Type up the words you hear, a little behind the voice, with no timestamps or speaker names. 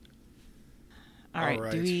All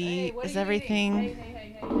right. Do we? Hey, what is are you everything?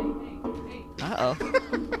 Hey. Uh-oh. What is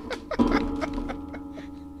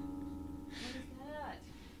that?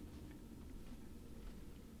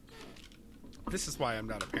 This is why I'm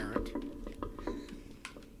not a parent.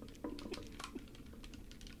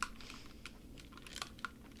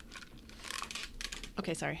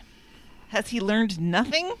 Okay, sorry. Has he learned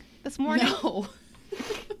nothing this morning? No.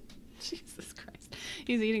 Jesus Christ.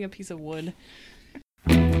 He's eating a piece of wood.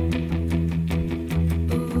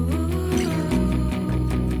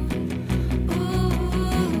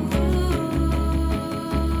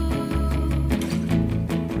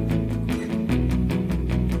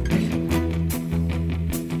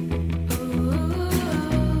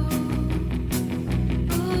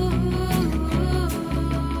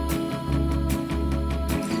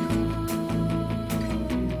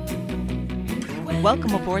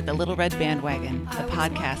 Welcome aboard the Little Red Bandwagon, the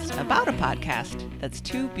podcast about a podcast that's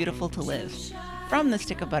too beautiful to live. From the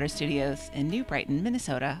Stick of Butter Studios in New Brighton,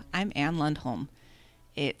 Minnesota, I'm Ann Lundholm.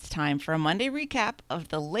 It's time for a Monday recap of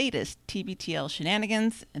the latest TBTL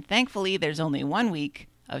shenanigans, and thankfully there's only 1 week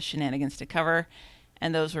of shenanigans to cover,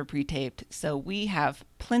 and those were pre-taped, so we have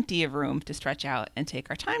plenty of room to stretch out and take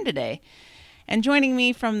our time today. And joining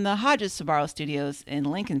me from the Hodges Sabaro Studios in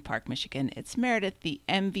Lincoln Park, Michigan, it's Meredith, the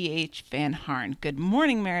MVH Van Harn. Good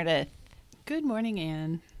morning, Meredith. Good morning,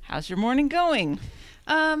 Anne. How's your morning going?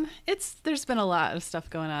 There's been a lot of stuff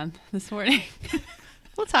going on this morning.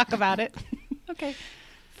 We'll talk about it. Okay.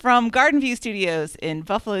 From Garden View Studios in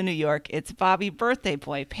Buffalo, New York, it's Bobby Birthday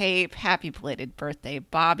Boy Pape. Happy belated birthday,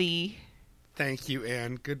 Bobby. Thank you,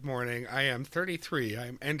 Anne. Good morning. I am 33.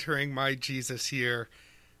 I'm entering my Jesus year.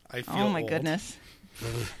 I feel Oh my old. goodness.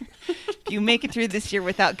 If you make it through this year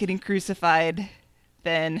without getting crucified,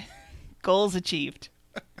 then goals achieved.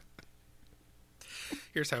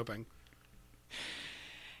 Here's hoping.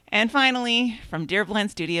 And finally, from Deer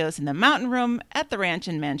Blend Studios in the Mountain Room at the ranch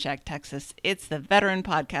in Manchac, Texas, it's the veteran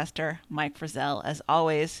podcaster, Mike Frizzell. As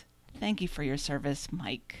always, thank you for your service,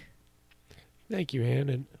 Mike. Thank you, Ann.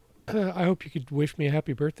 And I hope you could wish me a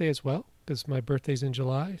happy birthday as well, because my birthday's in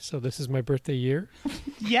July, so this is my birthday year.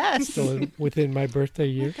 Yes. Still within my birthday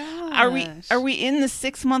year. Are we in the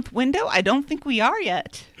 6-month window? I don't think we are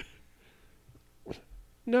yet.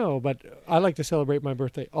 No, but I like to celebrate my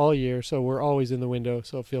birthday all year, so we're always in the window,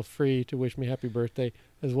 so feel free to wish me happy birthday,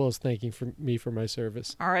 as well as thanking me for my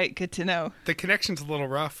service. All right, good to know. The connection's a little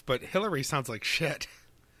rough, but Hillary sounds like shit.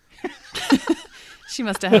 She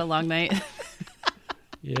must have had a long night.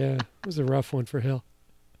 Yeah, it was a rough one for Hill.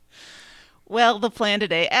 Well, the plan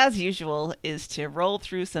today, as usual, is to roll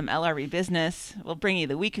through some LRE business. We'll bring you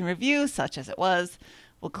the week in review, such as it was.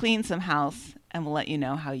 We'll clean some house, and we'll let you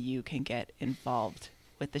know how you can get involved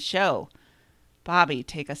with the show. Bobby,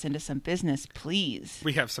 take us into some business, please.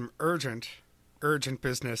 We have some urgent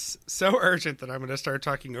business. So urgent that I'm going to start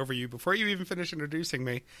talking over you before you even finish introducing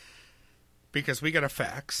me. Because we got a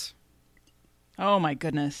fax. Oh, my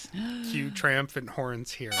goodness. Cue triumphant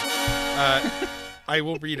horns here. I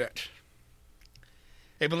will read it.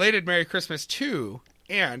 A belated Merry Christmas to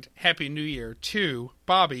and Happy New Year to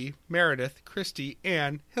Bobby, Meredith, Christy,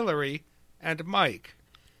 Ann, Hillary, and Mike.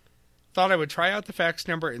 Thought I would try out the fax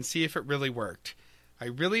number and see if it really worked. I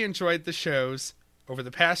really enjoyed the shows over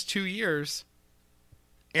the past 2 years.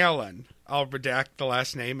 Alan. I'll redact the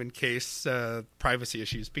last name in case privacy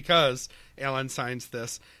issues, because Alan signs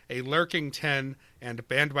this. A lurking 10 and a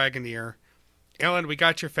bandwagoneer. Alan, we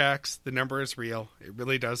got your fax. The number is real. It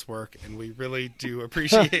really does work, and we really do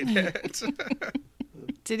appreciate it.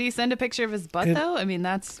 Did he send a picture of his butt, though? I mean,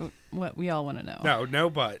 that's what we all want to know. No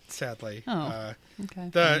butt, sadly. Oh, okay.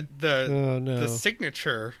 The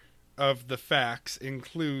signature of the fax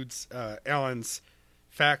includes Alan's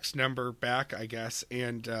fax number back, I guess,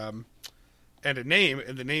 and a name,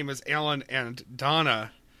 and the name is Alan and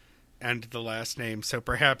Donna, and the last name. So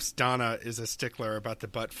perhaps Donna is a stickler about the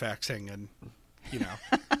butt faxing, and you know.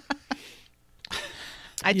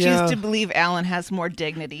 I choose to believe Alan has more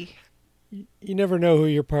dignity. You never know who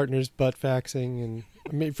your partner's butt faxing, and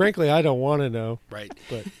I mean, frankly, I don't want to know. Right.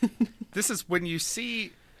 But this is when you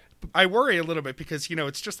see. I worry a little bit because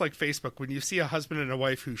it's just like Facebook. When you see a husband and a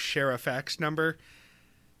wife who share a fax number,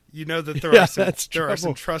 you know that there are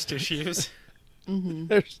some trust issues. Mm-hmm.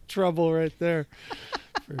 There's trouble right there,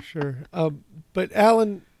 for sure. But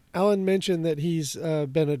Alan mentioned that he's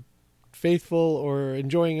been a faithful or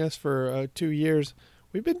enjoying us for 2 years.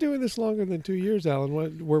 We've been doing this longer than 2 years,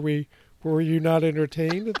 Alan. Were you not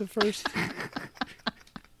entertained at the first?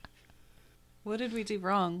 What did we do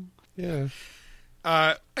wrong? Yeah.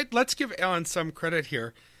 Let's give Alan some credit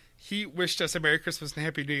here. he wished us a Merry Christmas and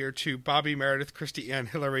Happy New Year to Bobby, Meredith, Christy, Ann,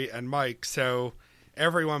 Hillary, and Mike. So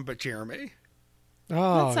everyone but Jeremy.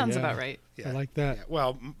 Oh, That sounds yeah. about right. Yeah. I like that. Yeah.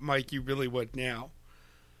 Well, Mike, you really would now.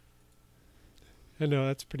 I know,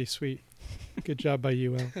 that's pretty sweet. Good job by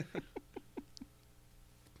you,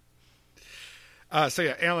 Al. So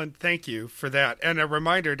yeah, Alan, thank you for that. And a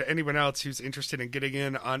reminder to anyone else who's interested in getting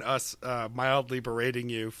in on us mildly berating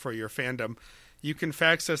you for your fandom, you can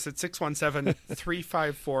fax us at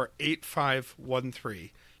 617-354-8513.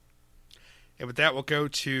 And with that, we'll go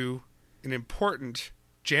to an important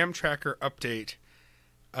Jam Tracker update.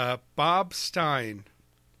 Bob Stein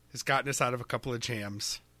has gotten us out of a couple of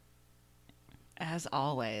jams. As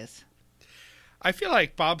always. I feel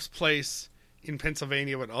like Bob's Place in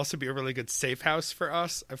Pennsylvania would also be a really good safe house for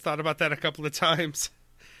us. I've thought about that a couple of times.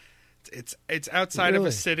 It's outside of a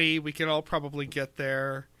Really? city. We can all probably get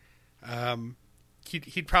there.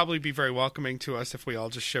 He'd probably be very welcoming to us if we all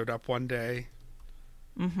just showed up one day.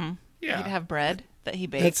 Mm-hmm. Yeah. He'd have bread that he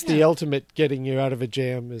bakes. That's the ultimate getting you out of a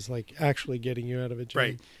jam, is like actually getting you out of a jam.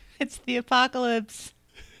 Right. It's the apocalypse.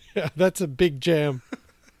 Yeah, that's a big jam.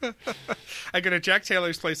 I go to Jack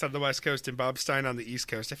Taylor's place on the West Coast and Bob Stein on the East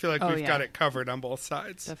Coast. I feel like Oh, we've yeah. got it covered on both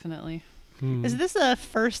sides. Definitely. Is this a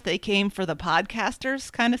first they came for the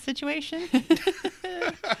podcasters kind of situation?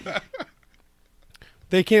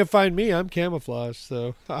 They can't find me. I'm camouflaged,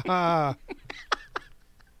 so haha.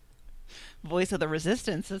 Voice of the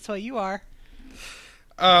resistance. That's what you are.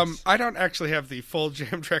 I don't actually have the full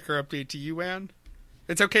Jam Tracker update to you, Ann.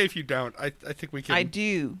 It's okay if you don't. I think we can. I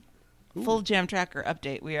do. Full Jam Tracker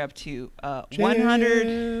update. We are up to 100,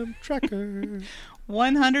 Jam Tracker.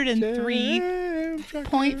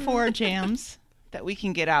 103.4 jams that we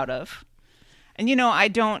can get out of. And you know, I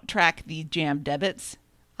don't track the jam debits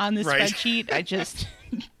on this Right. spreadsheet. I just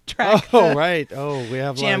track Oh, the right. Oh, we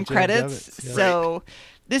have a lot jam of credits. debits. Yeah. So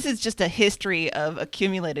this is just a history of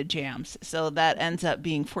accumulated jams. So that ends up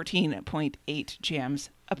being 14.8 jams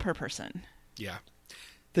per person. Yeah.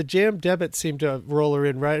 The jam debits seem to roll her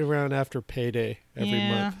in right around after payday every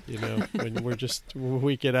Yeah. month. You know, when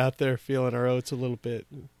we get out there feeling our oats a little bit.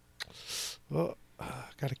 Well,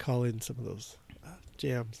 got to call in some of those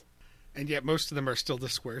jams. And yet most of them are still the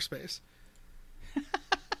Squarespace.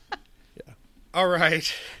 Yeah. All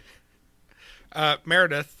right.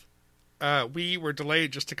 Meredith, we were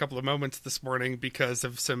delayed just a couple of moments this morning because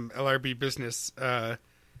of some LRB business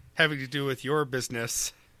having to do with your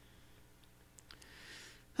business.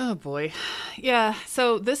 Oh boy. Yeah,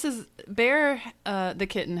 so this is Bear the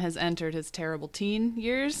kitten has entered his terrible teen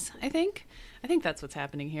years, I think. I think that's what's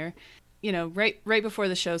happening here. You know, right before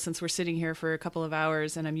the show, since we're sitting here for a couple of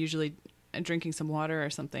hours and I'm usually drinking some water or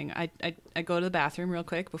something, I go to the bathroom real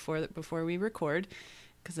quick before we record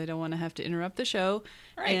because I don't want to have to interrupt the show.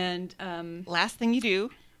 Right. And Last thing you do,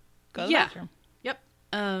 go to the Yeah. bathroom. Yep.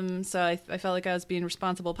 So I felt like I was being a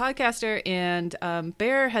responsible podcaster, and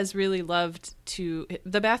Bear has really loved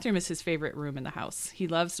the bathroom is his favorite room in the house. He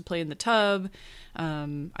loves to play in the tub.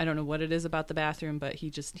 I don't know what it is about the bathroom, but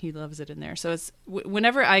he loves it in there. So it's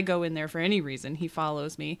whenever I go in there for any reason, he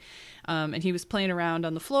follows me. And he was playing around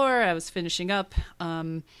on the floor. I was finishing up.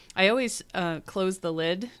 I always close the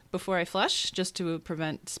lid before I flush just to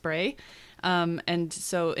prevent spray. And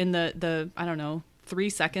so in the I don't know, 3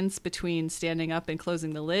 seconds between standing up and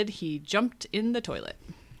closing the lid, he jumped in the toilet.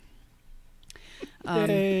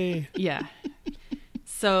 Yay. Yeah.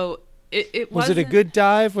 So it Was it a wasn't- good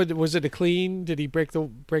dive? Was it a clean? Did he break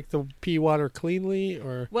the pee water cleanly,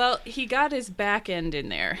 or? Well, he got his back end in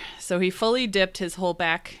there, so he fully dipped his whole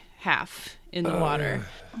back half in the water.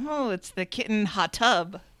 Oh, it's the kitten hot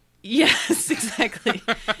tub. Yes, exactly.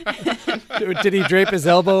 Did he drape his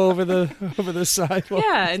elbow over the side?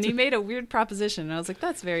 Yeah, and he made a weird proposition, and I was like,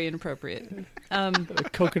 "That's very inappropriate." A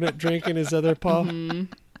coconut drink in his other paw.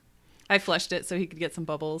 I flushed it so he could get some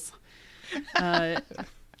bubbles.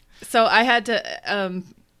 So I had to,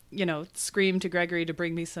 scream to Gregory to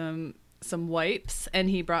bring me some wipes, and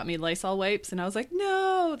he brought me Lysol wipes, and I was like,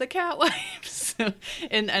 no, the cat wipes.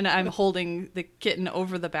 and I'm holding the kitten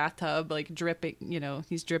over the bathtub, like dripping,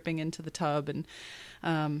 he's dripping into the tub. And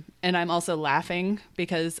I'm also laughing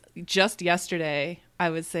because just yesterday I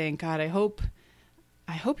was saying, God, I hope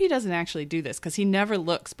he doesn't actually do this, because he never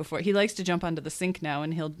looks before. He likes to jump onto the sink now,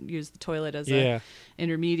 and he'll use the toilet as a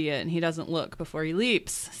intermediate, and he doesn't look before he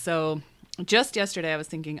leaps. So just yesterday I was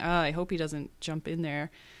thinking, I hope he doesn't jump in there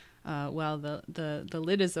while the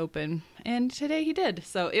lid is open, and today he did.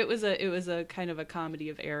 So it was a kind of a comedy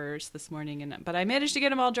of errors this morning, but I managed to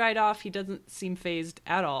get him all dried off. He doesn't seem phased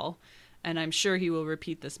at all, and I'm sure he will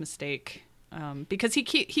repeat this mistake because he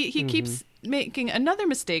keeps making another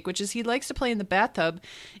mistake, which is he likes to play in the bathtub.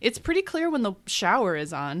 It's pretty clear when the shower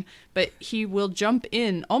is on, but he will jump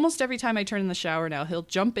in almost every time I turn in the shower now. He'll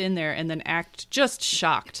jump in there and then act just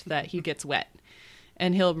shocked that he gets wet.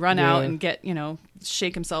 And he'll run out and get,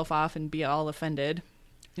 shake himself off and be all offended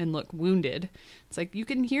and look wounded. It's like, you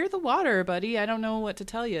can hear the water, buddy. I don't know what to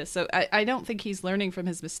tell you. So I don't think he's learning from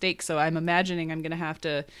his mistakes. So I'm imagining I'm going to have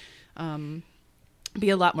to be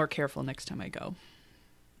a lot more careful next time I go.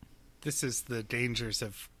 This is the dangers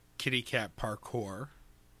of kitty cat parkour.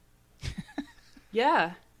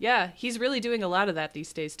 Yeah. He's really doing a lot of that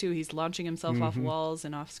these days, too. He's launching himself off walls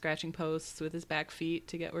and off scratching posts with his back feet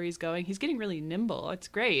to get where he's going. He's getting really nimble. It's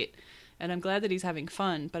great. And I'm glad that he's having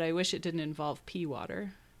fun, but I wish it didn't involve pee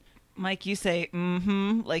water. Mike, you say,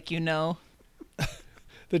 like you know.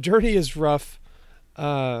 The journey is rough.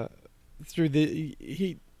 Through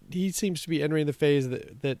he seems to be entering the phase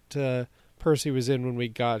that Percy was in when we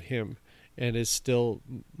got him, and is still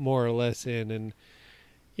more or less in. And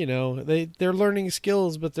they're learning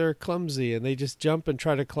skills, but they're clumsy, and they just jump and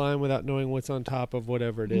try to climb without knowing what's on top of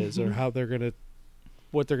whatever it is, or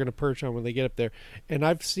what they're gonna perch on when they get up there. And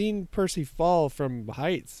I've seen Percy fall from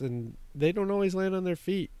heights, and they don't always land on their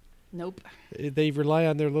feet. Nope. They rely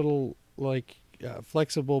on their little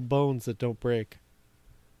flexible bones that don't break.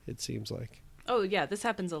 It seems like. Oh yeah, this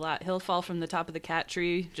happens a lot. He'll fall from the top of the cat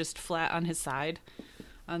tree just flat on his side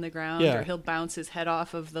on the ground, or he'll bounce his head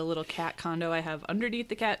off of the little cat condo I have underneath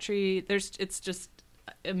the cat tree. It's just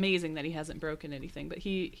amazing that he hasn't broken anything, but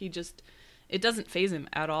he just, it doesn't faze him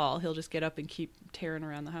at all. He'll just get up and keep tearing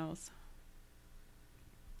around the house.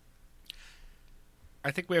 I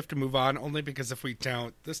think we have to move on, only because if we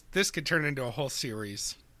don't, this could turn into a whole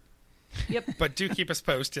series. Yep. But do keep us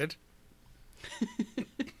posted.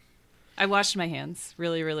 I washed my hands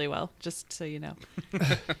really, really well, just so you know.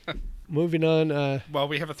 Moving on. Well,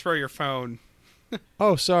 we have a throw your phone.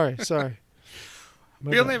 Oh, sorry.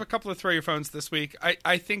 We only have a couple of throw your phones this week.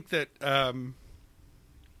 I think that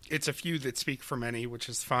it's a few that speak for many, which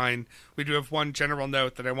is fine. We do have one general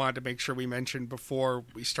note that I wanted to make sure we mentioned before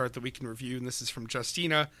we start the week in review, and this is from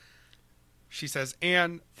Justina. She says,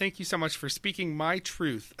 Anne, thank you so much for speaking my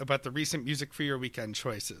truth about the recent music for your weekend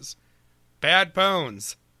choices. Bad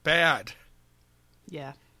Bones. Bad.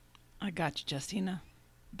 Yeah. I got you, Justina.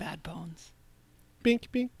 Bad Bones.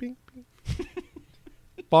 Bink, bink, bink, bink.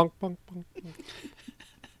 Bonk, bonk, bonk, bonk.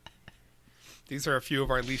 These are a few of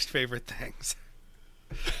our least favorite things.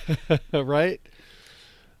 Right?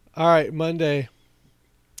 All right, Monday.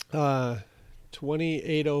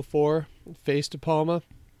 2804, Face to Palma.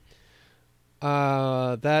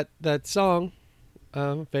 That song,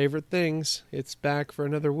 Favorite Things, it's back for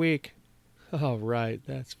another week. All right,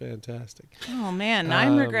 that's fantastic. Oh, man,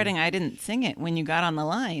 I'm regretting I didn't sing it when you got on the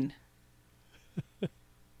line.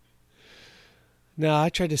 No, I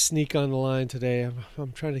tried to sneak on the line today.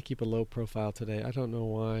 I'm trying to keep a low profile today. I don't know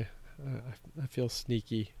why. I feel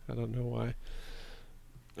sneaky. I don't know why.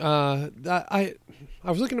 I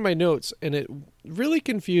was looking at my notes, and it really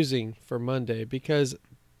confusing for Monday because,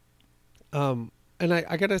 and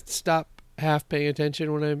I got to stop half paying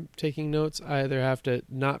attention when I'm taking notes. I either have to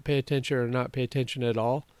not pay attention or not pay attention at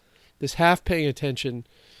all. This half paying attention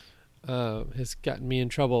has gotten me in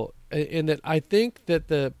trouble in that I think that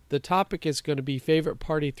the topic is going to be favorite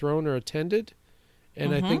party thrown or attended.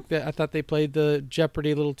 And I thought they played the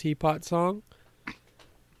Jeopardy Little Teapot song.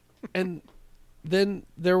 And then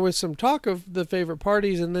there was some talk of the favorite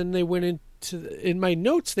parties, and then they went in my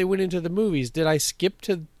notes, they went into the movies. Did I skip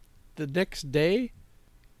to the next day?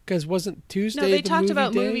 Because wasn't Tuesday the movie day? No, they talked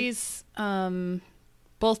about movies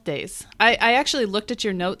both days. I actually looked at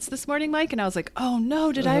your notes this morning, Mike, and I was like, oh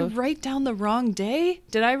no, did I write down the wrong day?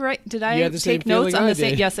 Did I take notes on the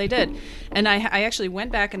same? Yes, I did. And I actually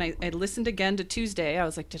went back and I listened again to Tuesday. I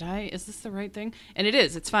was like, is this the right thing? And it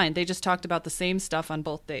is. It's fine. They just talked about the same stuff on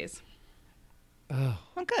both days. Oh,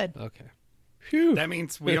 good. Okay. Phew. That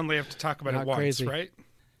means we only have to talk about it once, crazy. Right?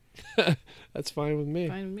 That's fine with me.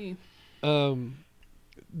 Fine with me.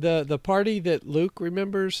 The party that Luke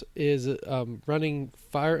remembers is running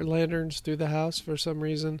fire lanterns through the house for some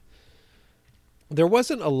reason. There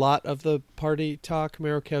wasn't a lot of the party talk.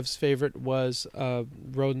 Marokev's favorite was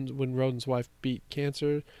when Roden's wife beat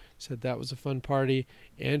cancer. Said that was a fun party.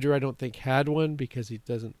 Andrew, I don't think, had one because he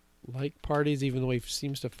doesn't like parties, even though he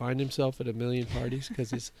seems to find himself at a million parties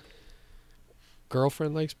because his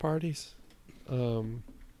girlfriend likes parties. And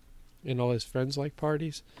all his friends like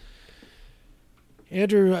parties.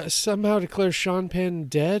 Andrew somehow declares Sean Penn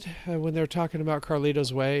dead when they're talking about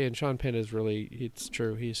Carlito's Way, and Sean Penn is really, it's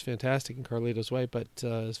true, he's fantastic in Carlito's Way, but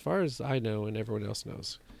as far as I know and everyone else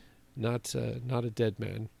knows, not a dead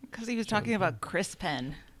man. Because he was talking about Chris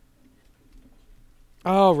Penn.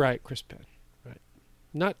 Oh, right, Chris Penn. Right,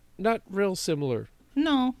 not real similar.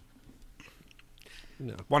 No.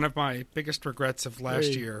 No, One of my biggest regrets of last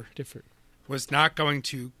very year different. was not going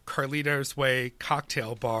to Carlito's Way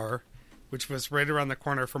Cocktail Bar, which was right around the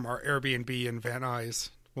corner from our Airbnb in Van Nuys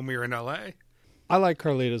when we were in LA. I like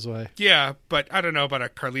Carlito's Way. Yeah, but I don't know about a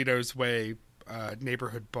Carlito's Way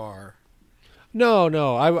neighborhood bar.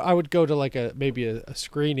 No, I would go to like maybe a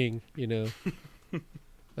screening,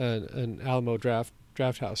 an Alamo Draft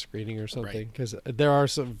House screening or something, because there are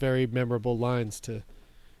some very memorable lines to.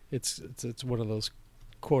 It's one of those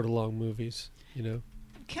quote along movies,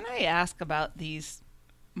 Can I ask about these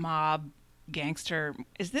mob gangster?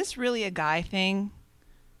 Is this really a guy thing?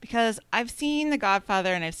 Because I've seen The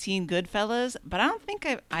Godfather and I've seen Goodfellas, but I don't think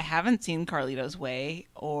I haven't seen Carlito's Way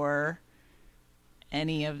or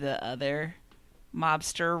any of the other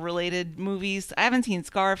mobster-related movies. I haven't seen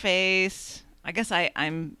Scarface. I guess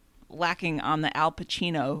I'm lacking on the Al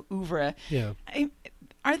Pacino oeuvre. Yeah.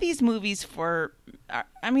 Are these movies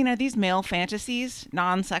are these male fantasies,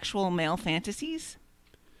 non-sexual male fantasies?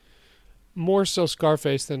 More so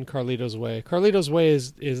Scarface than Carlito's Way. Carlito's Way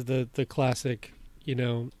is the classic,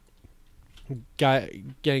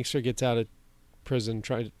 gangster gets out of prison,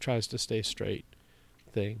 tries to stay straight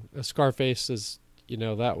thing. A Scarface is,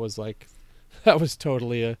 that was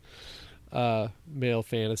totally a male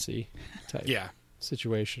fantasy type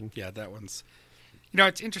situation. Yeah, that one's...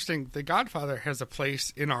 it's interesting. The Godfather has a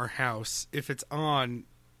place in our house if it's on,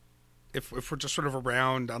 if we're just sort of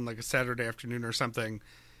around on like a Saturday afternoon or something,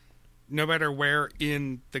 no matter where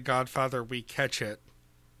in The Godfather we catch it,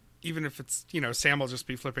 even if it's, Sam will just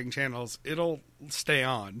be flipping channels, it'll stay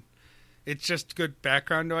on. It's just good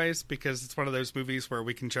background noise because it's one of those movies where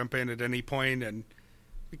we can jump in at any point and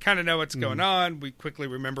we kind of know what's going on. We quickly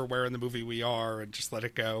remember where in the movie we are and just let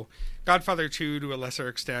it go. Godfather 2 to a lesser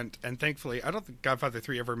extent, and thankfully, I don't think Godfather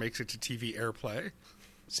 3 ever makes it to TV airplay.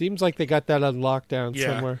 Seems like they got that on lockdown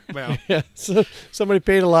somewhere. Well, yeah, so somebody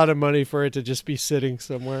paid a lot of money for it to just be sitting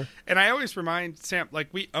somewhere. And I always remind Sam,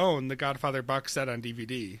 we own the Godfather box set on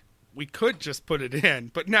DVD. We could just put it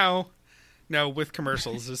in, but no, with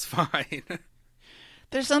commercials is fine.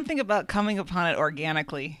 There's something about coming upon it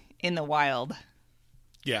organically in the wild.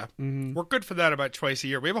 Yeah, We're good for that about twice a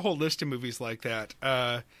year. We have a whole list of movies like that.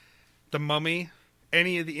 The Mummy,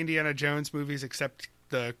 any of the Indiana Jones movies except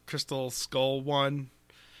the Crystal Skull one,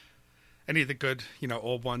 any of the good,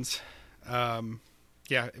 old ones.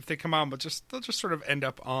 If they come on, they'll just sort of end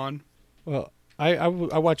up on. Well, I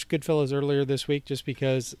watched Goodfellas earlier this week just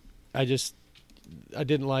because I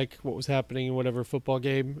didn't like what was happening in whatever football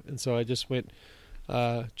game, and so I just went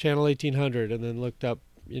channel 1800 and then looked up,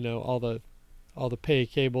 all the pay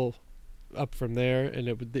cable up from there, and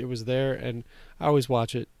it was there, and I always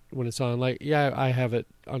watch it when it's on. I have it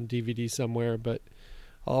on DVD somewhere, but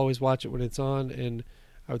I'll always watch it when it's on, and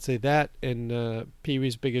I would say that and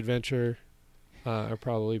Pee-wee's Big Adventure are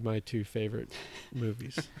probably my two favorite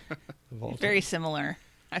movies of all time. Very similar,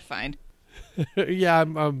 I find. Yeah,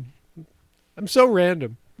 I'm so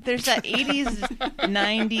random. There's that 80s,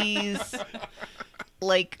 90s,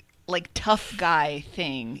 like tough guy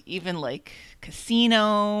thing, even like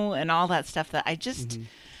Casino and all that stuff that I just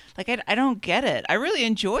I don't get it. I really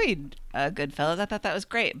enjoyed Goodfellas. I thought that was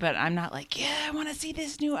great, but I'm not I want to see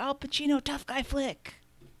this new Al Pacino tough guy flick.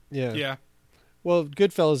 Yeah. Well,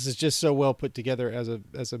 Goodfellas is just so well put together as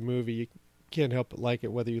a movie. You can't help but like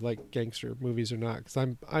it, whether you like gangster movies or not.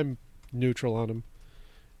 Because I'm neutral on them.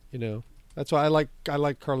 That's why I like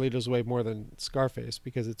Carlito's Way more than Scarface,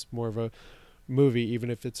 because it's more of a movie,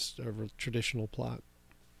 even if it's a traditional plot.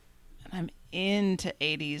 I'm into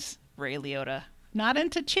 80s Ray Liotta. Not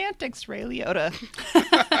into Chantix Ray Liotta,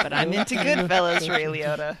 but I'm into Goodfellas Ray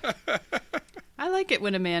Liotta. I like it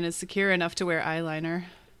when a man is secure enough to wear eyeliner.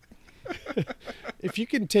 If you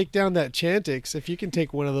can take down that Chantix, if you can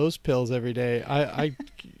take one of those pills every day, I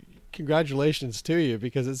congratulations to you,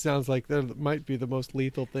 because it sounds like they might be the most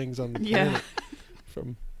lethal things on the planet.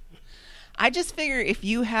 I just figure if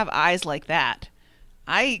you have eyes like that,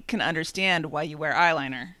 I can understand why you wear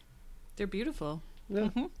eyeliner. They're beautiful. Yeah.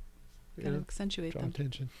 Gotta accentuate Draw them.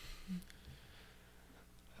 attention.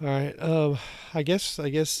 All right. I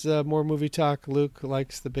guess more movie talk. Luke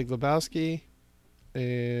likes The Big Lebowski,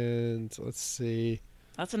 and let's see.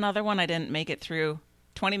 That's another one I didn't make it through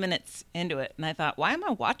 20 minutes into it, and I thought, why am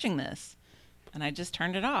I watching this? And I just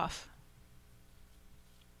turned it off.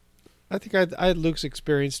 I think I had Luke's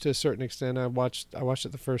experience to a certain extent. I watched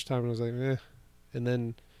it the first time and I was like, eh. And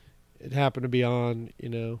then it happened to be on,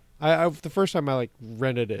 I the first time I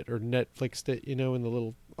rented it or Netflixed it, in the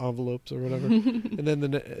little envelopes or whatever. And then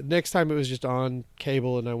the next time it was just on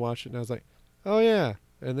cable, and I watched it, and I was like, oh yeah.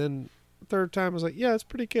 And then the third time I was like, yeah, it's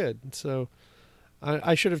pretty good. And so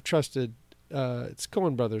I should have trusted. It's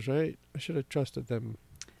Coen Brothers, right? I should have trusted them.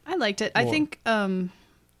 I liked it. More. I think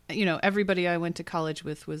everybody I went to college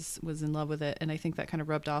with was in love with it, and I think that kind of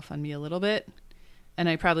rubbed off on me a little bit. And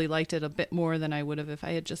I probably liked it a bit more than I would have if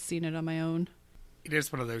I had just seen it on my own. It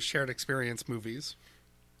is one of those shared experience movies.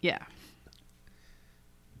 Yeah.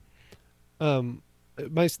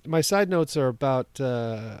 My side notes are about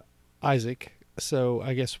Isaac, so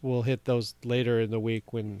I guess we'll hit those later in the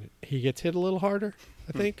week when he gets hit a little harder,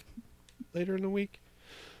 I think. Later in the week.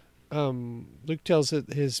 Luke tells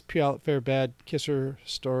his Puyallup Fair bad kisser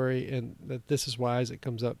story, and that this is why Isaac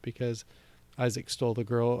comes up, because Isaac stole the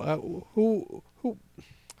girl. Who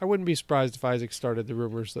I wouldn't be surprised if Isaac started the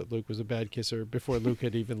rumors that Luke was a bad kisser before Luke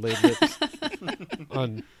had even laid lips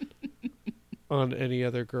on any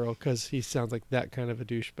other girl, because he sounds like that kind of a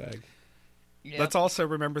douchebag. Yep. Let's also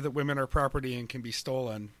remember that women are property and can be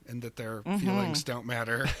stolen, and that their feelings don't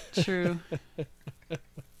matter. True.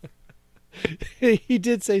 He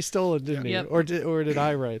did say stolen, didn't he? Yep. Or did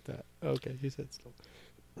I write that? Okay, he said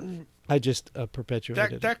stolen. I just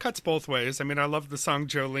perpetuated That cuts both ways. I mean, I love the song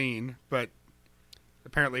Jolene, but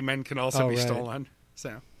apparently men can also be right. stolen.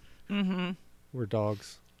 So We're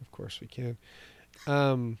dogs. Of course we can.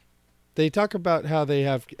 They talk about how they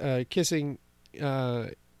have kissing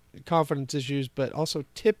confidence issues, but also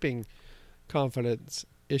tipping confidence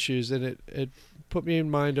issues. And it put me in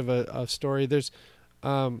mind of a story. There's a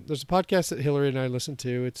podcast that Hillary and I listen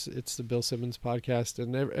to. It's the Bill Simmons podcast.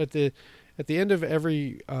 And at the end of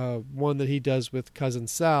every one that he does with Cousin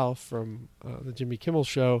Sal from the Jimmy Kimmel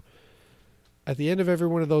Show, at the end of every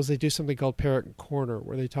one of those, they do something called Parent Corner,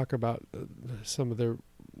 where they talk about some of their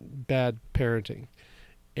bad parenting.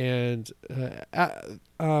 And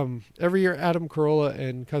every year, Adam Carolla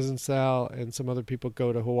and Cousin Sal and some other people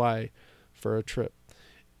go to Hawaii for a trip.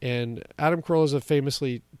 And Adam Carolla is a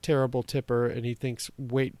famously terrible tipper, and he thinks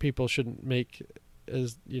people shouldn't make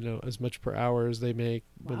as much per hour as they make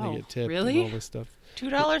when they get tipped. Really? And all this stuff.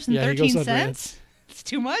 $2.13. It's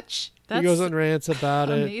too much. He goes on rants about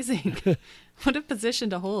it. Amazing. What a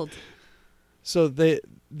position to hold. So they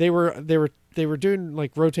were doing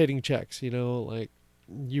like rotating checks, like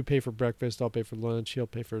you pay for breakfast, I'll pay for lunch, he'll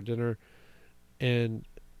pay for dinner, and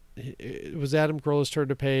it was Adam Carolla's turn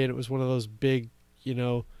to pay, and it was one of those big,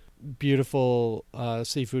 beautiful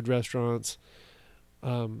seafood restaurants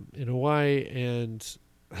in Hawaii, and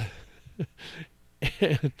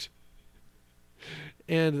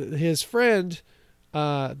and his friend,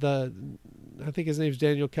 I think his name's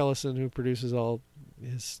Daniel Kellison, who produces all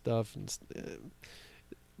his stuff, and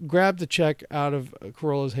grabbed the check out of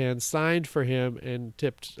Carolla's hand, signed for him, and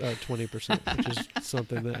tipped 20%, which is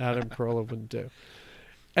something that Adam Carolla wouldn't do.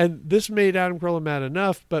 And this made Adam Carolla mad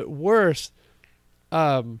enough, but worse,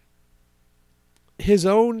 his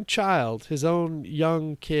own child, his own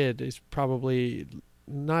young kid, is probably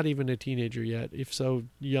not even a teenager yet, if so,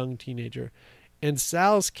 young teenager. And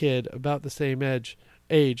Sal's kid, about the same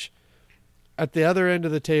age, at the other end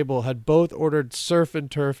of the table, had both ordered surf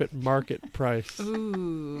and turf at market price.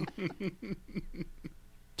 Ooh.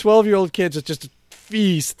 12-year-old kids, it's just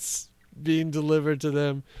feasts being delivered to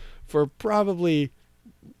them for probably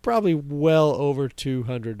well over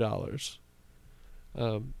 $200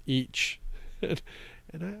 each. And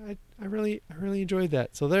I really enjoyed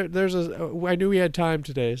that. So I knew we had time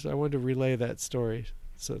today, so I wanted to relay that story.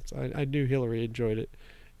 So I knew Hillary enjoyed it.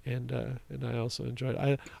 And I also enjoyed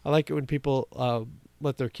it. I like it when people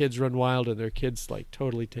let their kids run wild and their kids like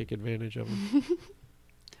totally take advantage of them.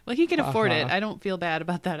 Well, he can afford it. I don't feel bad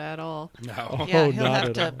about that at all. No. Yeah, Oh, he'll not have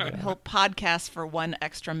at to. all, yeah. He'll podcast for one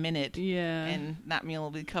extra minute. Yeah. And that meal will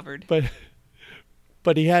be covered.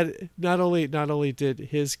 But he had not only did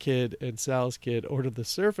his kid and Sal's kid order the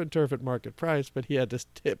surf and turf at market price, but he had to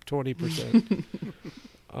tip 20%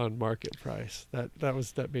 on market price.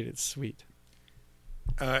 That made it sweet.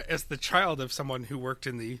 As the child of someone who worked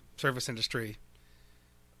in the service industry,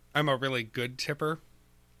 I'm a really good tipper,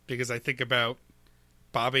 because I think about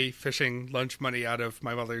Bobby fishing lunch money out of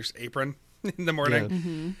my mother's apron in the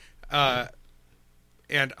morning. Yeah.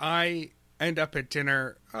 And I end up at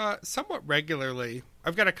dinner somewhat regularly.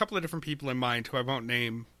 I've got a couple of different people in mind who I won't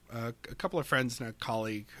name, a couple of friends and a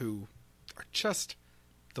colleague who are just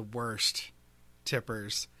the worst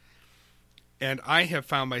tippers. And I have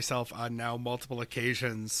found myself on now multiple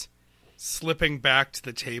occasions slipping back to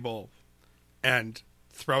the table and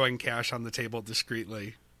throwing cash on the table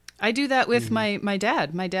discreetly. I do that with my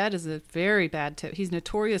dad. My dad is a very bad tip. He's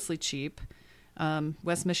notoriously cheap.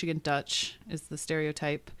 West Michigan Dutch is the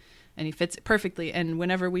stereotype, and he fits it perfectly. And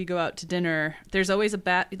whenever we go out to dinner, there's always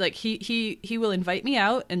like he will invite me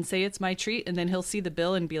out and say it's my treat, and then he'll see the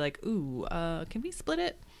bill and be like, "Ooh, can we split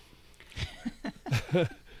it?"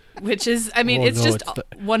 Which is, I mean, it's just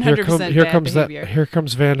 100% here bad comes behavior. Here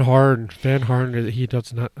comes Van Harn. Van Harn, he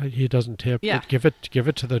doesn't tip. Yeah. Give it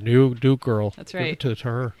to the new girl. That's right. Give it to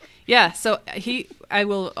her. Yeah, so I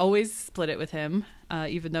will always split it with him,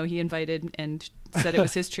 even though he invited and said it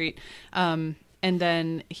was his treat. And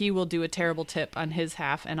then he will do a terrible tip on his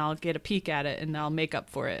half, and I'll get a peek at it, and I'll make up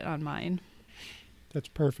for it on mine. That's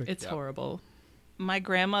perfect. It's horrible. My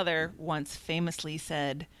grandmother once famously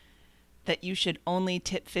said that you should only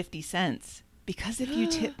tip 50 cents because if you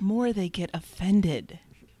tip more, they get offended.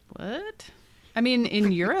 What? I mean,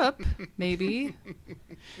 in Europe, maybe.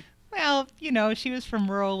 Well, she was from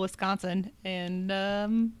rural Wisconsin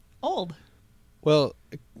and old. Well,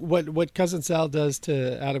 what Cousin Sal does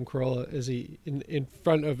to Adam Carolla is he, in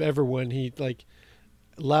front of everyone, he like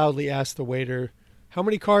loudly asks the waiter, "How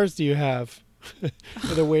many cars do you have?" And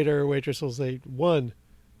the waiter or waitress will say, "1."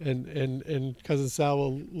 And Cousin Sal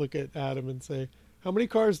will look at Adam and say, "How many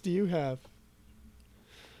cars do you have?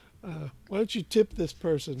 Why don't you tip this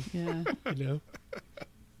person?" Yeah.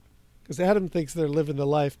 Because Adam thinks they're living the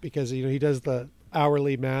life because he does the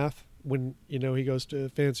hourly math when he goes to a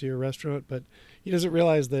fancier restaurant, but he doesn't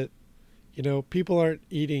realize that people aren't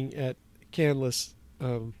eating at Canlis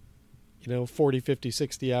 40, 50,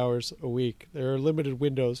 60 hours a week. There are limited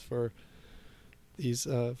windows for these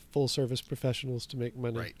full-service professionals to make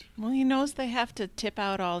money. Right. Well, he knows they have to tip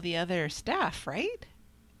out all the other staff, right?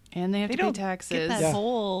 And they have to pay don't taxes. get that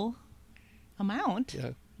whole amount.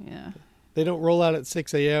 Yeah. Yeah. They don't roll out at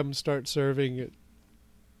 6 a.m., start serving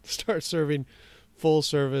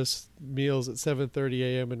full-service meals at 7:30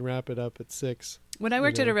 a.m. and wrap it up at 6. When I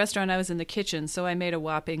worked at a restaurant, I was in the kitchen, so I made a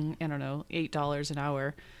whopping, $8 an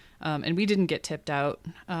hour. And we didn't get tipped out.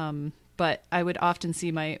 But I would often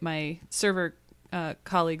see my server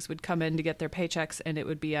colleagues would come in to get their paychecks, and it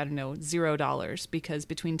would be, $0 because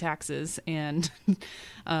between taxes and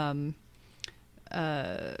I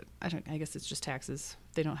guess it's just taxes.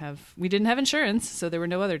 We didn't have insurance, so there were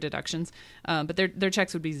no other deductions. But their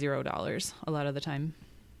checks would be $0 a lot of the time.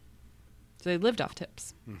 So they lived off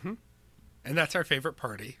tips. Mm-hmm. And that's our favorite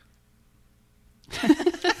party.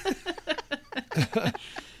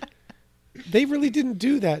 They really didn't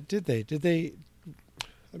do that, did they? Did they?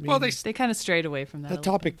 I mean, Well, they They kind of strayed away from that. a that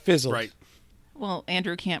little topic fizzled. right. Well,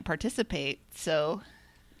 Andrew can't participate, so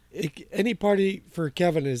Any party for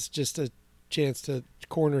Kevin is just a chance to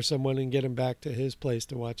corner someone and get him back to his place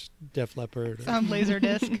to watch Def Leppard or, on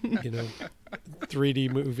Laserdisc.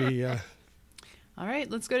 3D movie. All right,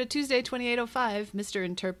 let's go to Tuesday, 2805, Mr.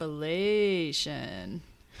 Interpolation.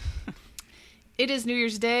 It is New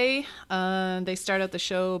Year's Day. They start out the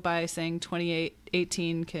show by saying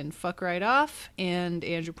 2018 can fuck right off, and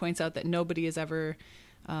Andrew points out that nobody is ever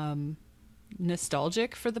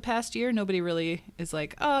nostalgic for the past year. Nobody really is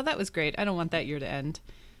like, "Oh, that was great. I don't want that year to end."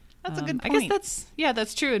 That's a good I point. guess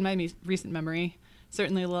that's true in my recent memory.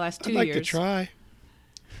 Certainly the last 2 I'd like years. to try.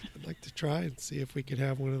 I'd like to try and see if we could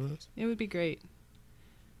have one of those. It would be great.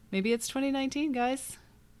 Maybe it's 2019, guys.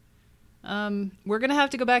 We're going to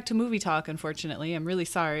have to go back to movie talk, unfortunately. I'm really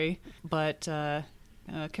sorry. But Camaro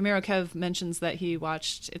Kev mentions that he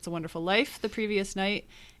watched It's a Wonderful Life the previous night,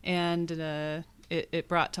 and it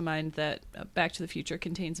brought to mind that Back to the Future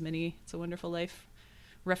contains many It's a Wonderful Life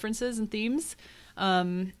references and themes.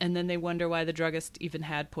 And then they wonder why the druggist even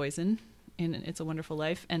had poison in It's a Wonderful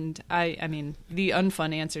Life. And I mean, the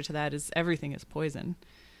unfun answer to that is everything is poison.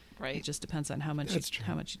 Right. It just depends on how much you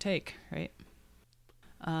take, right?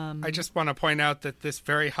 I just want to point out that this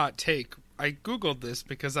very hot take, I Googled this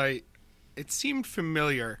because it seemed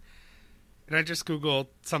familiar. And I just Googled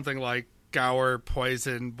something like Gower,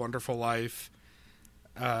 Poison, Wonderful Life.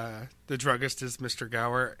 The druggist is Mr.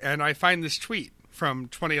 Gower. And I find this tweet from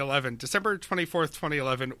 2011, December 24th,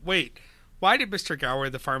 2011. Wait, why did Mr.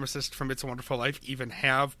 Gower, the pharmacist from It's a Wonderful Life, even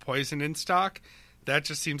have poison in stock? That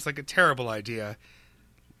just seems like a terrible idea.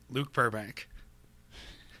 Luke Burbank.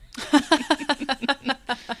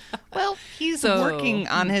 Well, he's working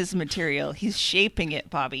on his material. He's shaping it,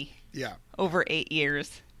 Bobby. Yeah. Over 8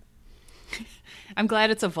 years. I'm glad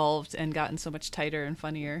it's evolved and gotten so much tighter and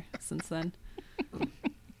funnier since then.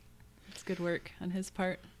 It's good work on his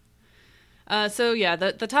part.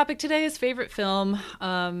 The topic today is favorite film.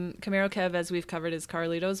 Camaro Kev, as we've covered, is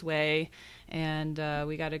Carlito's Way. And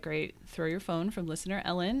we got a great throw your phone from listener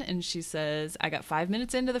Ellen. And she says, I got 5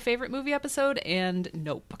 minutes into the favorite movie episode, and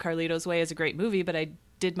nope, Carlito's Way is a great movie, but I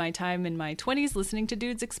did my time in my 20s listening to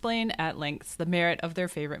dudes explain at lengths the merit of their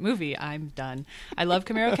favorite movie. I'm done. I love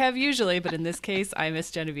Camaro Kev usually, but in this case, I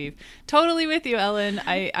miss Genevieve. Totally with you, Ellen.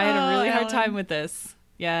 I had a really hard time with this.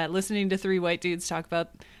 Yeah, listening to three white dudes talk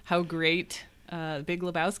about how great Big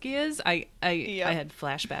Lebowski is, I had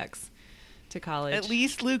flashbacks to college. At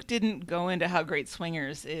least Luke didn't go into how great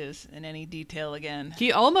Swingers is in any detail again.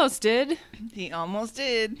 He almost did. He almost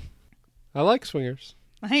did. I like Swingers.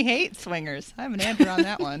 I hate Swingers. I have an answer on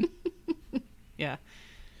that one. Yeah,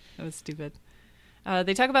 that was stupid.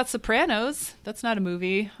 They talk about Sopranos. That's not a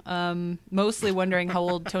movie. Mostly wondering how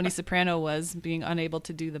old Tony Soprano was, being unable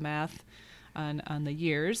to do the math on the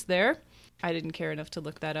years there. I didn't care enough to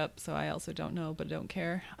look that up, so I also don't know, but I don't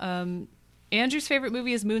care. Andrew's favorite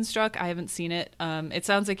movie is Moonstruck. I haven't seen it. It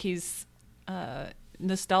sounds like he's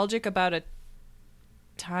nostalgic about a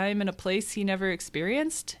time and a place he never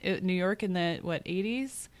experienced. New York in the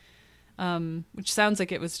 80s, which sounds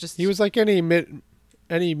like it was just. He was like any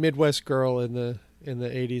Midwest girl in the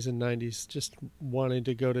 80s and 90s, just wanting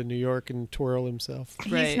to go to New York and twirl himself.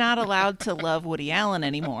 Right. He's not allowed to love Woody Allen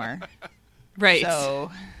anymore. Right.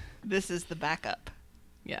 So this is the backup.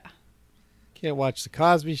 Yeah. Can't watch The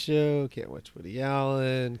Cosby Show, can't watch Woody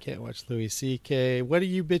Allen, can't watch Louis C.K. What are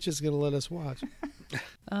you bitches going to let us watch?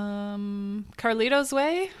 Carlito's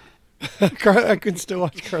Way. I can still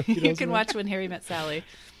watch Carlito's You can Way. watch When Harry Met Sally.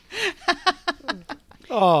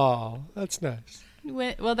 Oh, that's nice.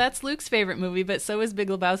 Well, that's Luke's favorite movie, but so is Big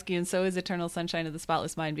Lebowski and so is Eternal Sunshine of the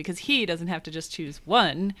Spotless Mind, because he doesn't have to just choose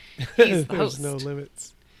one. He's the There's host. no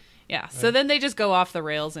limits. Yeah, so then they just go off the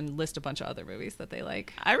rails and list a bunch of other movies that they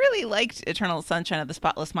like. I really liked Eternal Sunshine of the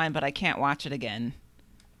Spotless Mind, but I can't watch it again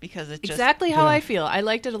because it just Exactly how Yeah. I feel. I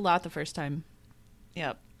liked it a lot the first time.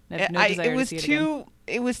 Yep. I have no desire to see it again.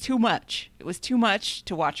 It was too much. It was too much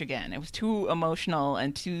to watch again. It was too emotional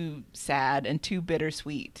and too sad and too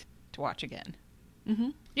bittersweet to watch again.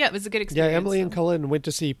 Mm-hmm. Yeah, it was a good Yeah, experience. Emily and so. Cullen went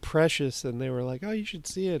to see Precious, and they were like, "Oh, you should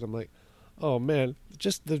see it." I'm like, "Oh man,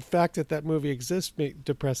 just the fact that movie exists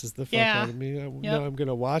depresses the fuck Yeah. out of me. Now I'm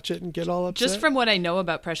gonna watch it and get all upset." Just from what I know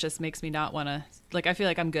about Precious makes me not want to. Like, I feel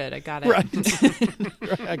like I'm good. I got it. right,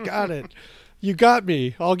 right, I got it. You got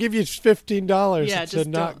me. I'll give you $15 Yeah, to just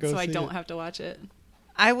not don't, go so I see don't it. have to watch it.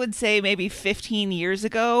 I would say maybe 15 years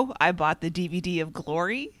ago, I bought the DVD of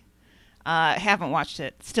Glory. Haven't watched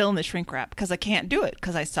it. Still in the shrink wrap because I can't do it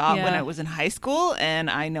because I saw it when Yeah. I was in high school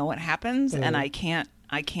and I know what happens and Uh-huh.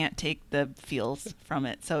 I can't take the feels from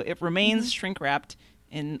it. So it remains shrink wrapped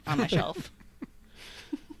on my shelf.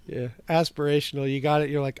 Yeah, aspirational. You got it.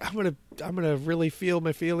 You're like, I'm gonna really feel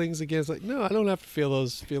my feelings again. It's like, no, I don't have to feel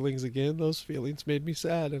those feelings again. Those feelings made me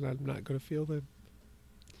sad, and I'm not gonna feel them.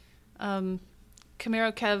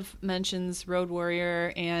 Camaro Kev mentions Road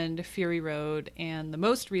Warrior and Fury Road and the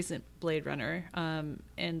most recent Blade Runner,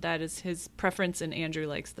 and that is his preference, and Andrew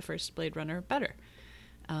likes the first Blade Runner better.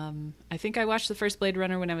 I think I watched the first Blade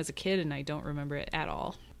Runner when I was a kid, and I don't remember it at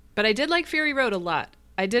all. But I did like Fury Road a lot.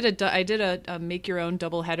 I did a make your own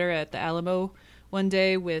doubleheader at the Alamo one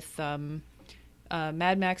day with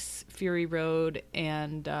Mad Max, Fury Road,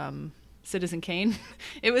 and Citizen Kane.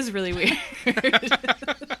 It was really weird.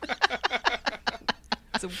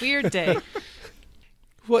 It's a weird day.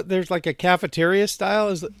 What? There's like a cafeteria style?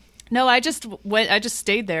 Is it? No, I just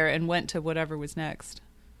stayed there and went to whatever was next.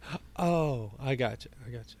 Oh, I got you.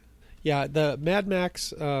 Yeah, the Mad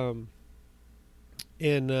Max, and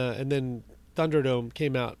then Thunderdome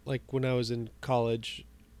came out like when I was in college,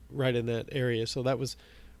 right in that area. So that was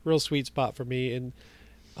a real sweet spot for me. And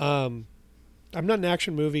I'm not an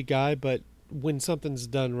action movie guy, but when something's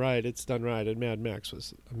done right, it's done right. And Mad Max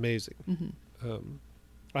was amazing. Mm-hmm.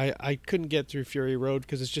 I couldn't get through Fury Road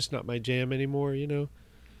because it's just not my jam anymore, you know.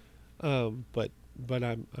 But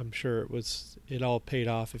I'm sure it all paid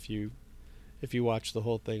off if you watch the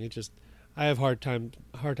whole thing. I have hard time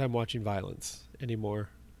watching violence anymore.